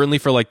 certainly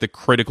for like the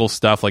critical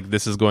stuff, like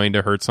this is going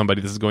to hurt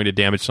somebody, this is going to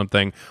damage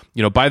something,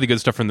 buy the good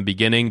stuff from the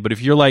beginning. But if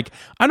you're like,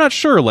 I'm not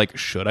sure, like,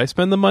 should I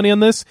spend the money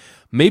on this?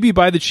 Maybe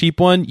buy the cheap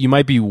one. You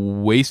might be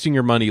wasting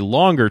your money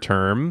longer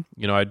term.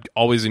 I'd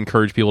always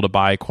encourage people to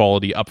buy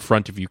quality up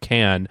front if you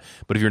can.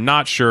 But if you're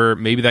not sure,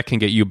 maybe that can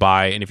get you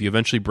by. And if you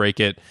eventually break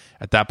it,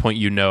 at that point,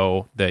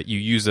 that you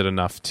use it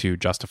enough to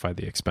justify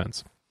the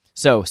expense.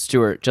 So,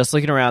 Stuart, just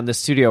looking around the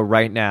studio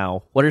right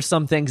now, what are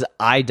some things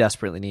I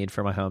desperately need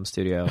for my home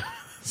studio?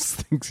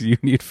 Things you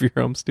need for your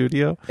home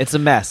studio? It's a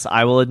mess,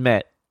 I will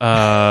admit.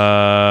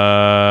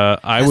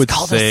 I would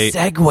say a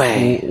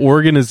segue.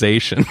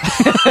 Organization.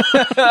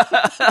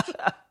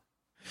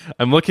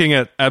 I'm looking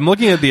at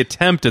the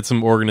attempt at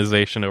some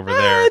organization over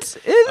there.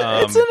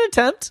 It's an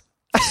attempt.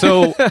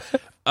 So,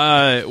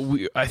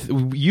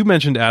 you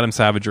mentioned Adam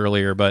Savage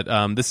earlier, but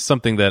this is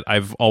something that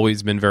I've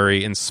always been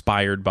very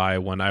inspired by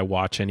when I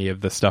watch any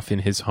of the stuff in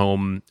his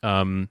home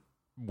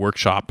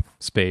workshop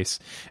space,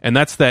 and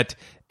that's that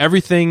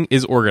everything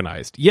is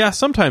organized. Yeah,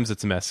 sometimes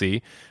it's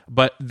messy,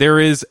 but there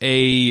is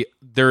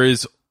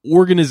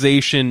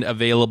organization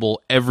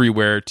available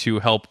everywhere to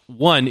help,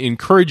 one,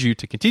 encourage you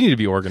to continue to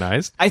be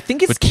organized. I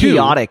think it's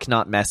chaotic,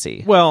 not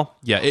messy. Well,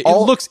 yeah,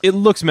 it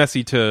looks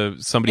messy to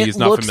somebody who's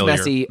not familiar. It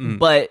looks messy,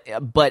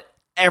 but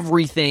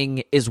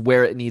everything is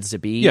where it needs to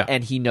be,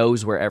 and he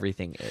knows where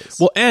everything is.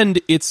 Well, and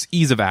it's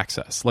ease of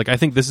access. Like, I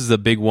think this is a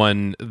big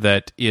one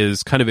that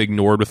is kind of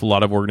ignored with a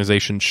lot of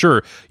organizations.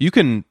 Sure, you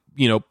can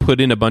put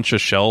in a bunch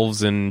of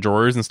shelves and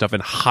drawers and stuff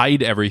and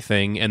hide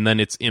everything, and then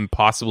it's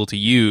impossible to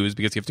use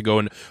because you have to go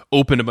and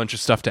open a bunch of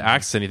stuff to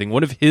access anything.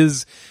 One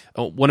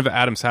of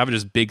Adam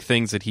Savage's big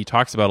things that he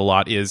talks about a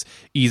lot is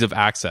ease of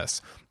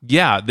access.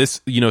 Yeah,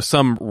 this,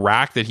 some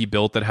rack that he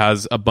built that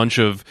has a bunch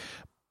of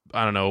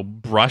I don't know,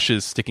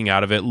 brushes sticking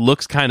out of it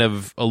looks kind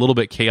of a little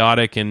bit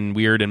chaotic and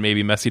weird and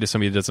maybe messy to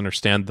somebody that doesn't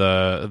understand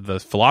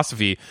the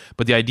philosophy.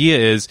 But the idea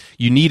is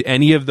you need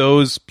any of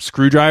those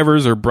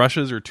screwdrivers or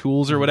brushes or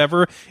tools or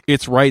whatever,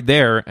 it's right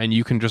there and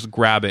you can just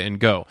grab it and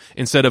go.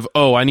 Instead of,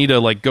 oh, I need to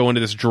like go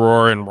into this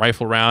drawer and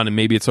rifle around and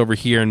maybe it's over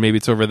here and maybe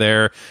it's over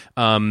there.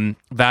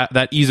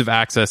 That ease of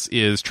access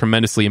is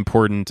tremendously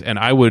important, and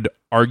I would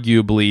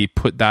arguably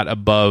put that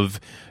above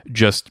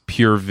just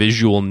pure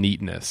visual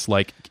neatness.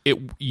 Like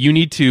you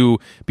need to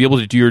be able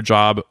to do your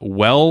job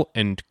well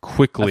and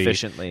quickly,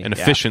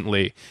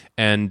 efficiently.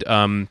 And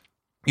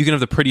you can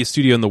have the prettiest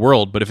studio in the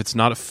world, but if it's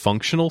not a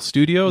functional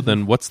studio,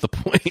 then what's the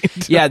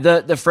point? Yeah,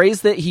 the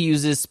phrase that he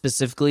uses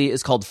specifically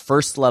is called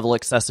first level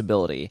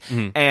accessibility.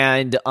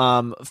 And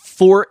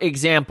for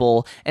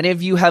example, and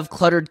if you have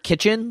cluttered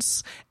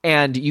kitchens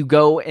and you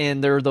go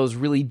and there are those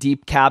really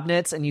deep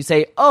cabinets and you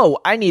say, oh,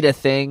 I need a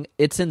thing,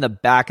 it's in the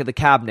back of the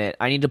cabinet.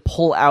 I need to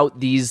pull out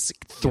these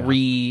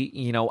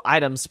three,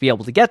 items to be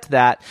able to get to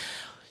that.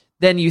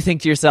 Then you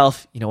think to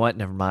yourself, you know what,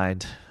 never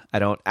mind. I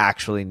don't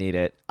actually need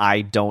it.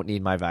 I don't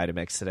need my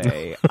Vitamix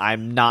today.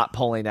 I'm not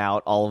pulling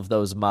out all of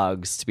those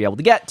mugs to be able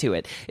to get to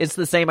it. It's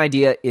the same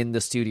idea in the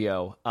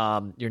studio.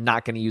 You're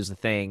not going to use a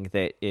thing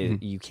that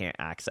you can't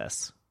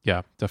access.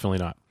 Yeah, definitely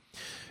not.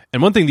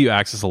 And one thing that you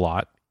access a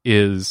lot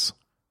is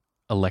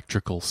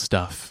electrical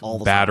stuff,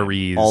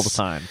 batteries, all the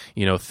time.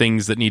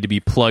 Things that need to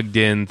be plugged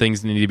in,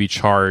 things that need to be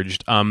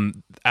charged.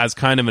 As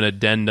kind of an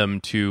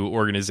addendum to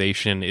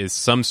organization is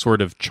some sort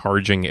of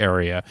charging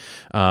area.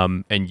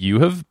 And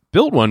you have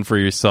built one for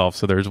yourself.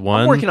 So there's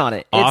one I'm working on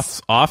it.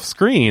 Off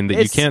screen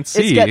that you can't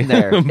see. It's getting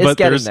there. But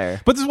there's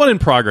one in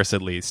progress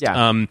at least.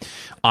 Yeah.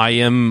 I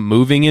am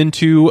moving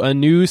into a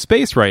new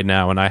space right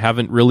now, and I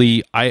haven't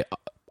really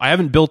I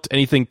haven't built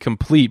anything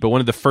complete, but one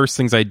of the first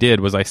things I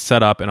did was I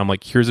set up and I'm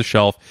like, here's a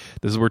shelf.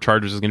 This is where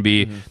chargers is going to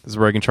be. This is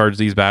where I can charge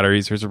these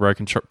batteries. Here's where I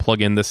can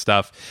plug in this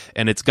stuff.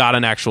 And it's got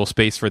an actual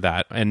space for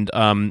that. And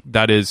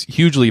that is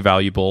hugely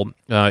valuable.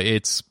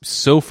 It's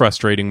so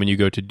frustrating when you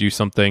go to do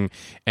something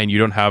and you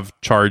don't have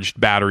charged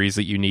batteries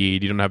that you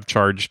need. You don't have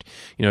charged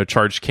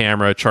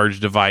camera,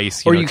 charged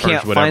device. Or you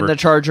can't find the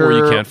charger. Or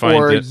you can't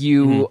find it.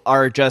 You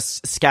are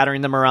just scattering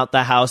them around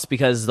the house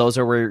because those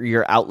are where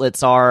your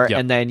outlets are. Yep.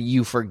 And then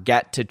you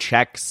forget to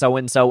check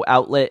so-and-so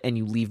outlet and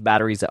you leave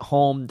batteries at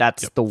home.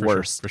 That's the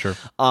worst. For sure.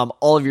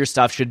 All of your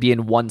stuff should be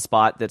in one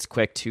spot that's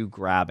quick to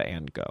grab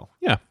and go.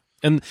 Yeah.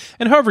 And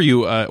however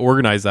you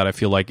organize that, I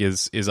feel like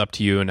is up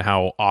to you and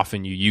how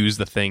often you use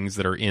the things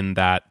that are in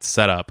that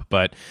setup.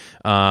 But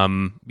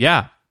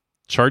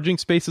charging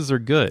spaces are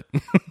good.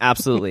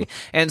 Absolutely.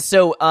 And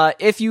so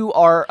if you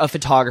are a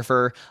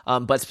photographer,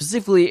 but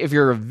specifically if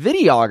you're a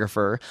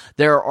videographer,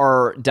 there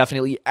are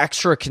definitely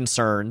extra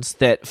concerns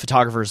that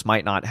photographers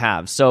might not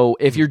have. So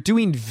if you're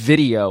doing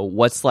video,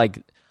 what's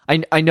like,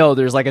 I know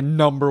there's like a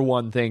number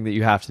one thing that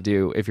you have to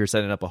do if you're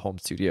setting up a home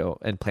studio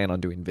and plan on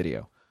doing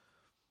video.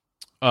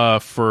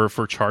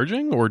 For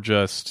charging or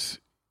just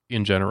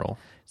in general?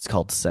 It's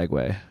called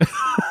Segway.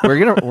 We're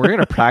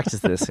gonna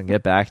practice this and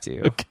get back to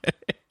you. Okay.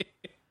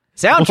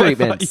 Sound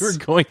treatments. You were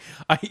going.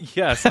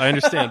 Yes, I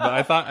understand, but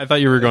I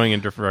thought you were going in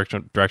a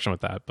different direction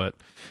with that. But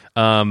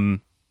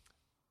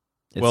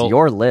it's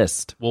your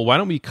list. Well, why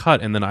don't we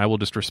cut and then I will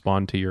just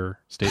respond to your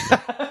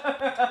statement.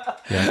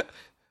 Yeah.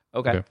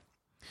 Okay.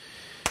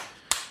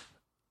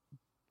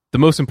 The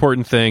most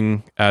important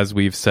thing, as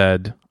we've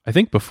said, I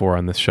think before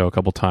on this show a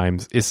couple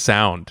times, is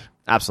sound.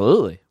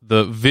 Absolutely.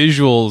 The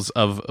visuals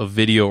of a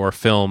video or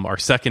film are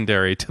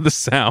secondary to the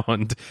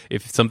sound.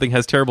 If something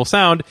has terrible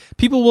sound,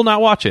 people will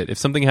not watch it. If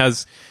something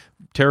has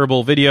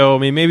terrible video, I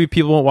mean, maybe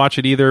people won't watch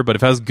it either, but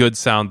if it has good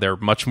sound, they're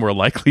much more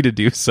likely to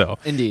do so.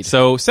 Indeed.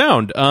 So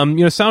sound,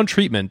 sound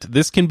treatment.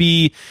 This can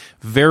be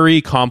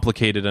very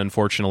complicated,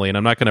 unfortunately, and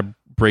I'm not going to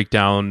break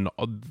down,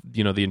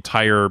 the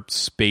entire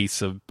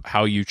space of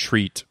how you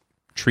treat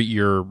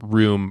your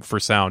room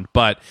for sound,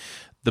 but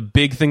the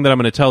big thing that I'm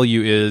going to tell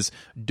you is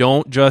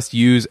don't just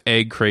use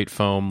egg crate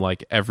foam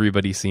like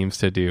everybody seems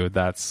to do.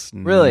 That's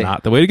really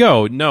not the way to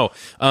go. No.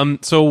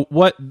 So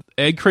what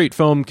egg crate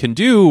foam can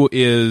do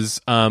is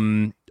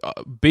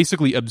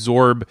basically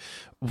absorb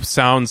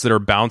sounds that are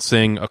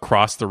bouncing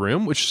across the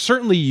room, which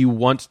certainly you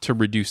want to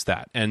reduce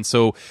that. And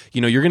so,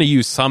 you're going to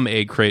use some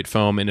egg crate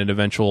foam in an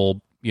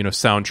eventual,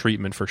 sound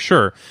treatment for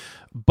sure.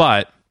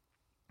 But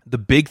the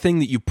big thing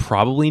that you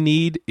probably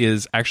need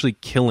is actually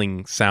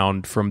killing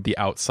sound from the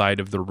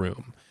outside of the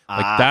room.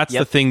 Like that's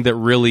the thing that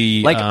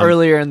really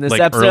earlier in this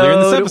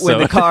episode when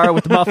the car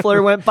with the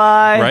muffler went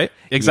by. Right?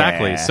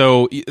 Exactly. Yeah.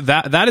 So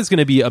that is going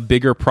to be a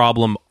bigger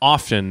problem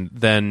often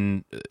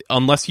than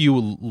unless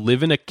you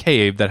live in a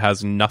cave that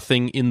has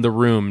nothing in the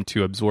room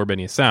to absorb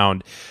any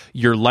sound,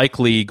 you're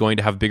likely going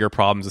to have bigger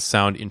problems with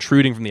sound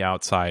intruding from the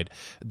outside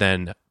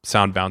than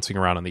sound bouncing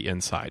around on the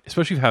inside.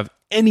 Especially if you have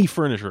any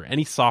furniture,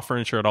 any soft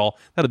furniture at all,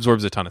 that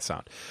absorbs a ton of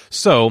sound.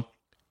 So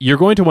you're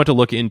going to want to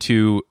look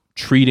into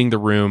treating the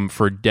room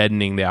for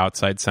deadening the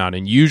outside sound.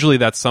 And usually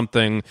that's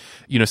something,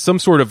 some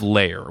sort of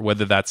layer,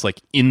 whether that's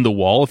like in the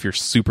wall, if you're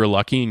super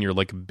lucky and you're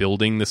like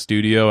building the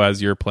studio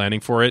as you're planning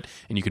for it,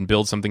 and you can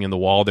build something in the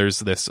wall. There's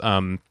this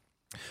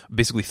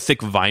basically thick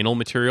vinyl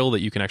material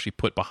that you can actually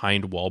put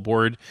behind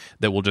wallboard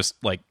that will just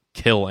like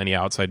kill any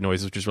outside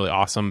noise, which is really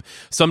awesome.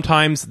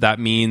 Sometimes that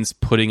means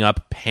putting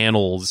up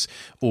panels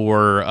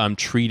or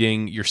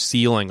treating your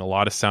ceiling. A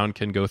lot of sound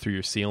can go through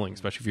your ceiling,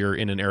 especially if you're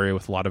in an area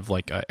with a lot of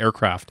like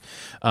aircraft.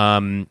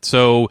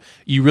 So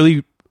you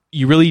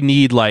really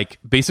need like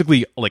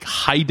basically like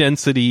high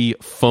density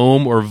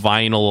foam or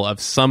vinyl of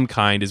some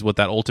kind is what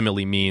that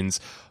ultimately means,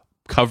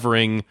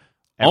 covering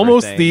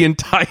almost the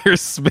entire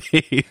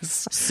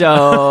space.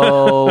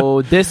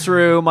 So this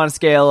room on a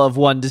scale of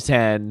 1 to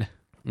 10.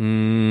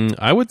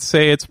 I would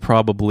say it's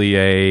probably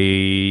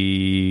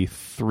a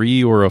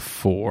 3 or a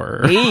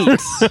 4. 8.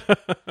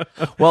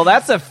 Well,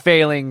 that's a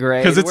failing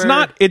grade. Because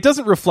it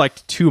doesn't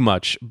reflect too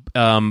much.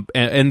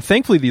 And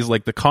thankfully these,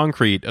 like the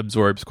concrete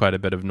absorbs quite a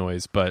bit of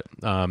noise, but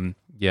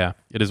yeah,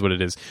 it is what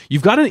it is.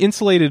 You've got an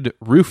insulated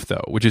roof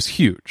though, which is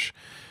huge.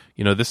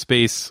 This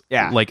space,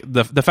 like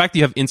the fact that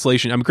you have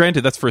insulation,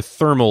 granted that's for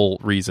thermal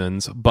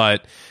reasons,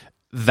 but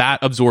that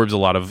absorbs a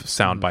lot of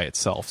sound by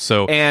itself.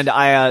 So, and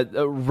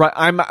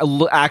I'm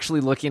actually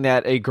looking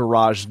at a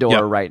garage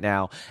door right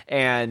now,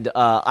 and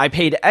I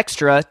paid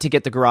extra to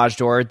get the garage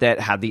door that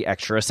had the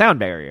extra sound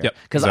barrier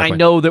because I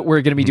know that we're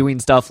going to be doing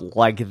stuff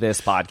like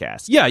this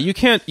podcast. Yeah, you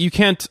can't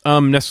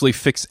necessarily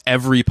fix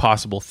every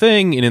possible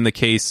thing, and in the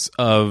case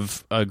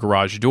of a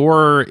garage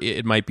door,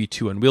 it might be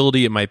too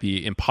unwieldy. It might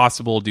be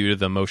impossible due to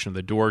the motion of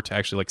the door to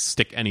actually like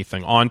stick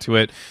anything onto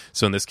it.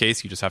 So in this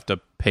case, you just have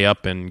to pay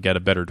up and get a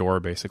better door,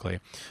 basically.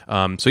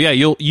 So yeah,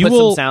 you put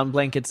will some sound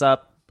blankets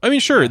up.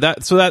 Sure.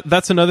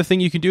 That's another thing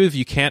you can do if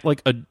you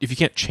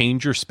can't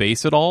change your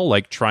space at all,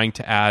 like trying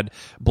to add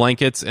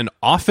blankets. And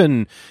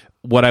often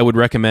what I would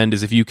recommend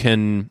is if you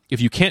can't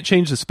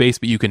change the space,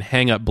 but you can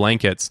hang up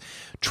blankets,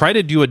 try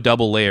to do a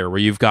double layer where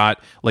you've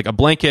got like a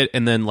blanket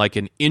and then like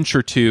an inch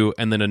or two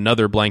and then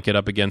another blanket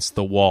up against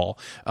the wall.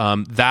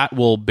 That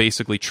will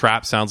basically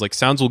trap sounds. Like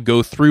sounds will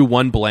go through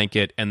one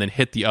blanket and then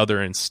hit the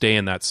other and stay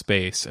in that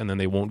space, and then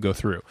they won't go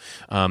through.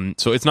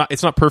 So it's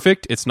not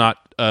perfect. It's not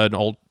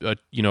a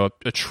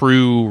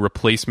true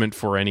replacement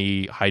for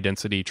any high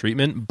density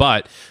treatment,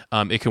 but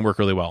it can work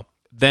really well.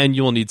 Then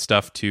you'll need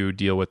stuff to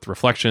deal with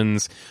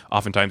reflections.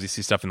 Oftentimes you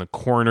see stuff in the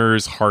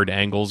corners. Hard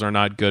angles are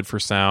not good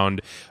for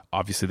sound.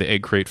 Obviously the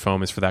egg crate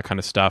foam is for that kind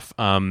of stuff.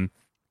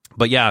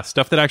 But yeah,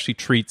 stuff that actually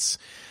treats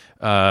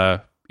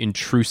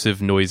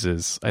intrusive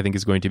noises, I think,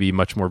 is going to be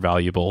much more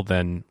valuable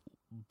than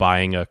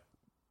buying a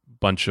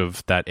bunch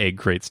of that egg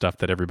crate stuff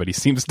that everybody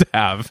seems to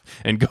have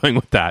and going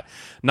with that.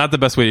 Not the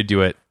best way to do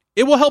it.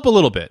 It will help a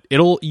little bit.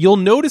 You'll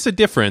notice a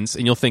difference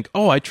and you'll think,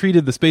 oh, I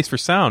treated the space for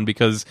sound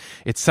because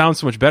it sounds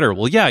so much better.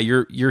 Well, yeah,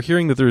 you're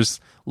hearing that there's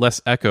less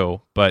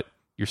echo, but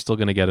you're still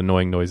going to get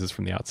annoying noises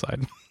from the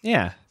outside.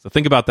 Yeah. So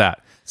think about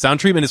that.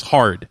 Sound treatment is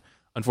hard,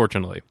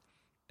 unfortunately.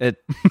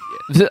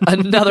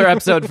 Another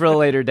episode for a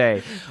later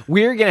day.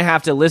 We're going to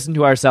have to listen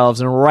to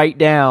ourselves and write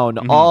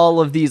down all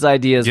of these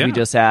ideas we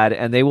just had,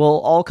 and they will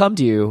all come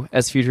to you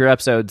as future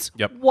episodes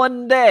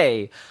one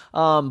day.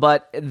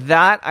 But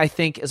that, I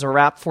think, is a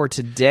wrap for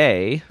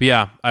today.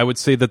 Yeah, I would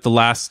say that the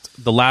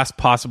last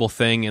possible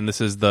thing, and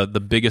this is the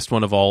biggest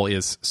one of all,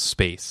 is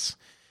space.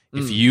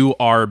 If you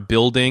are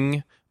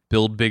building,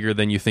 build bigger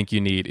than you think you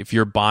need. If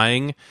you're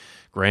buying,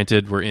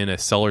 granted, we're in a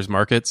seller's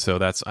market, so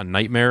that's a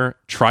nightmare.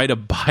 Try to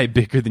buy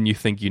bigger than you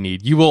think you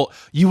need. You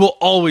will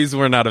always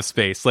run out of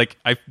space. Like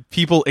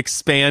people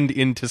expand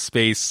into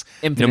space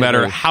infinitely, no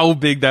matter how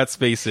big that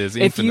space is.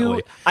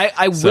 Infinitely.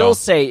 I will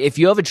say, if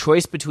you have a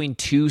choice between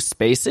two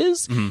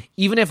spaces,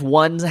 even if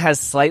one has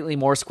slightly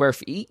more square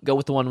feet, go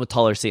with the one with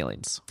taller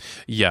ceilings.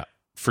 Yeah.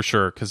 For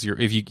sure, because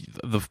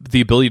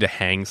the ability to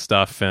hang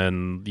stuff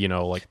and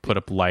like put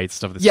up lights,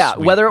 stuff. That's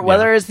sweet.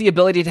 whether it's the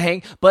ability to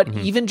hang, but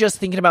even just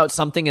thinking about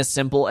something as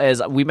simple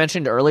as we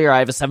mentioned earlier, I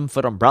have a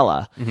 7-foot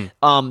umbrella.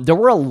 There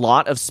were a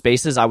lot of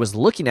spaces I was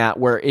looking at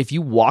where if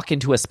you walk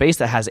into a space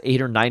that has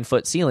 8 or 9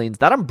 foot ceilings,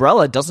 that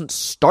umbrella doesn't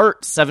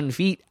start 7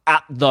 feet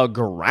at the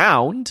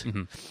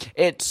ground.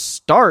 It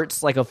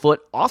starts like a foot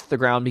off the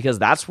ground because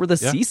that's where the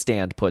C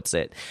stand puts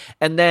it,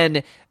 and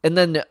then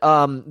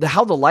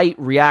how the light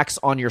reacts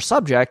on your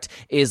subject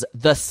is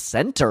the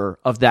center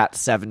of that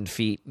 7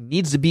 feet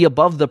needs to be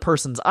above the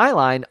person's eye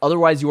line.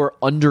 Otherwise, you are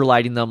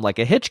underlighting them like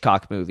a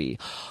Hitchcock movie.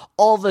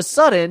 All of a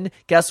sudden,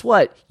 guess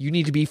what? You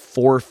need to be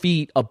 4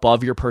 feet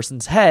above your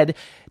person's head.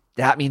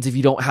 That means if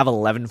you don't have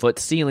 11-foot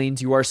ceilings,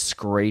 you are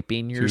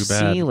scraping your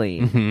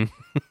ceiling.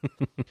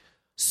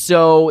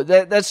 So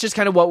that's just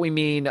kind of what we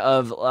mean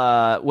of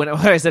when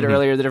I said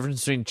earlier, the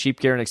difference between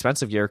cheap gear and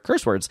expensive gear,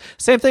 curse words.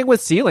 Same thing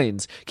with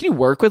ceilings. Can you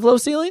work with low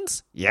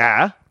ceilings?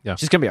 Yeah. Yeah.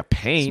 It's just gonna be a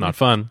pain. It's not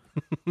fun.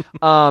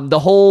 The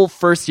whole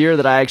first year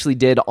that I actually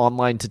did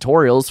online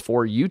tutorials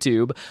for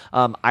YouTube,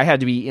 I had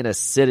to be in a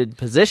seated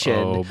position.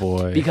 Oh,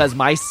 boy. Because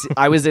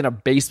I was in a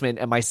basement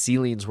and my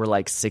ceilings were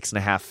like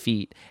 6.5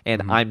 feet,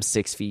 and I'm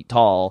 6 feet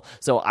tall,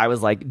 so I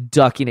was like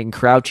ducking and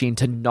crouching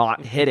to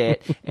not hit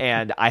it,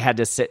 and I had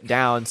to sit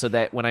down so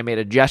that when I made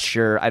a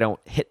gesture, I don't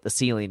hit the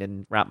ceiling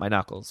and wrap my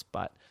knuckles.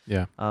 But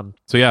Yeah.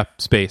 So yeah,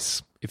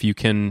 space. If you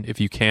can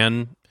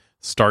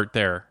start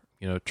there.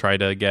 Try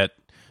to get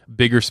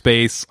bigger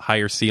space,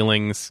 higher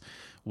ceilings,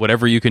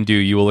 whatever you can do,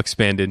 you will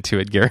expand into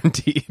it,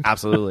 guaranteed.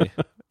 Absolutely.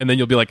 And then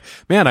you'll be like,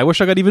 man, I wish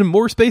I got even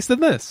more space than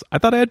this. I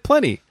thought I had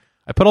plenty.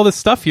 I put all this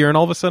stuff here, and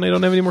all of a sudden I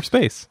don't have any more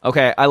space.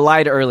 Okay, I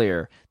lied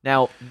earlier.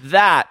 Now,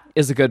 that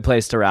is a good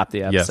place to wrap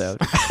the episode.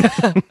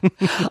 Yes.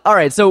 All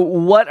right, so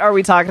what are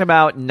we talking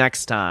about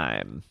next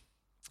time?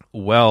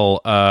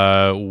 Well,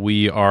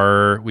 we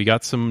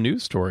got some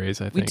news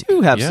stories, I think. We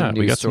do have some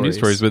news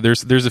stories. But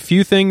there's a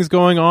few things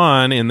going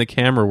on in the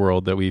camera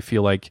world that we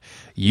feel like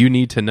you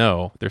need to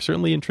know. They're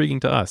certainly intriguing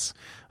to us.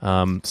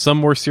 Some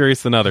more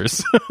serious than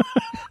others.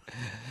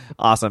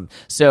 Awesome.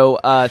 So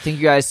thank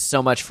you guys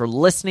so much for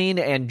listening.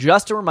 And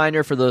just a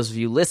reminder for those of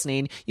you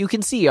listening, you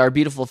can see our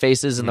beautiful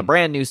faces in the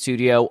brand new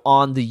studio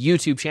on the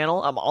YouTube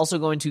channel. I'm also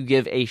going to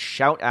give a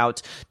shout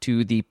out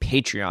to the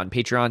Patreon,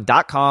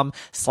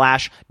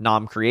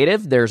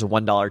 patreon.com/nomcreative. There's a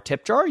 $1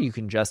 tip jar. You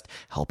can just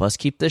help us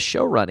keep this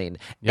show running.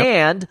 Yep.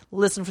 And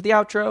listen for the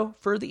outro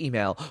for the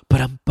email.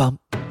 Ba-dum-bum.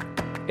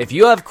 If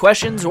you have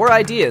questions or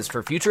ideas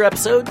for future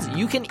episodes,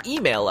 you can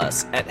email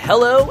us at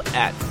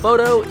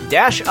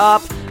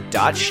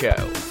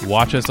hello@photo-op.show.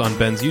 Watch us on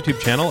Ben's YouTube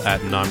channel at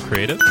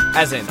NomCreative.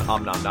 As in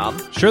Om Nom Nom.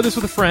 Share this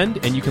with a friend,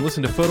 and you can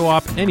listen to Photo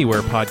Op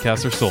anywhere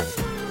podcasts are sold.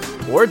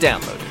 Or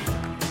download it.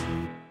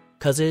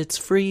 'Cause it's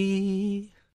free.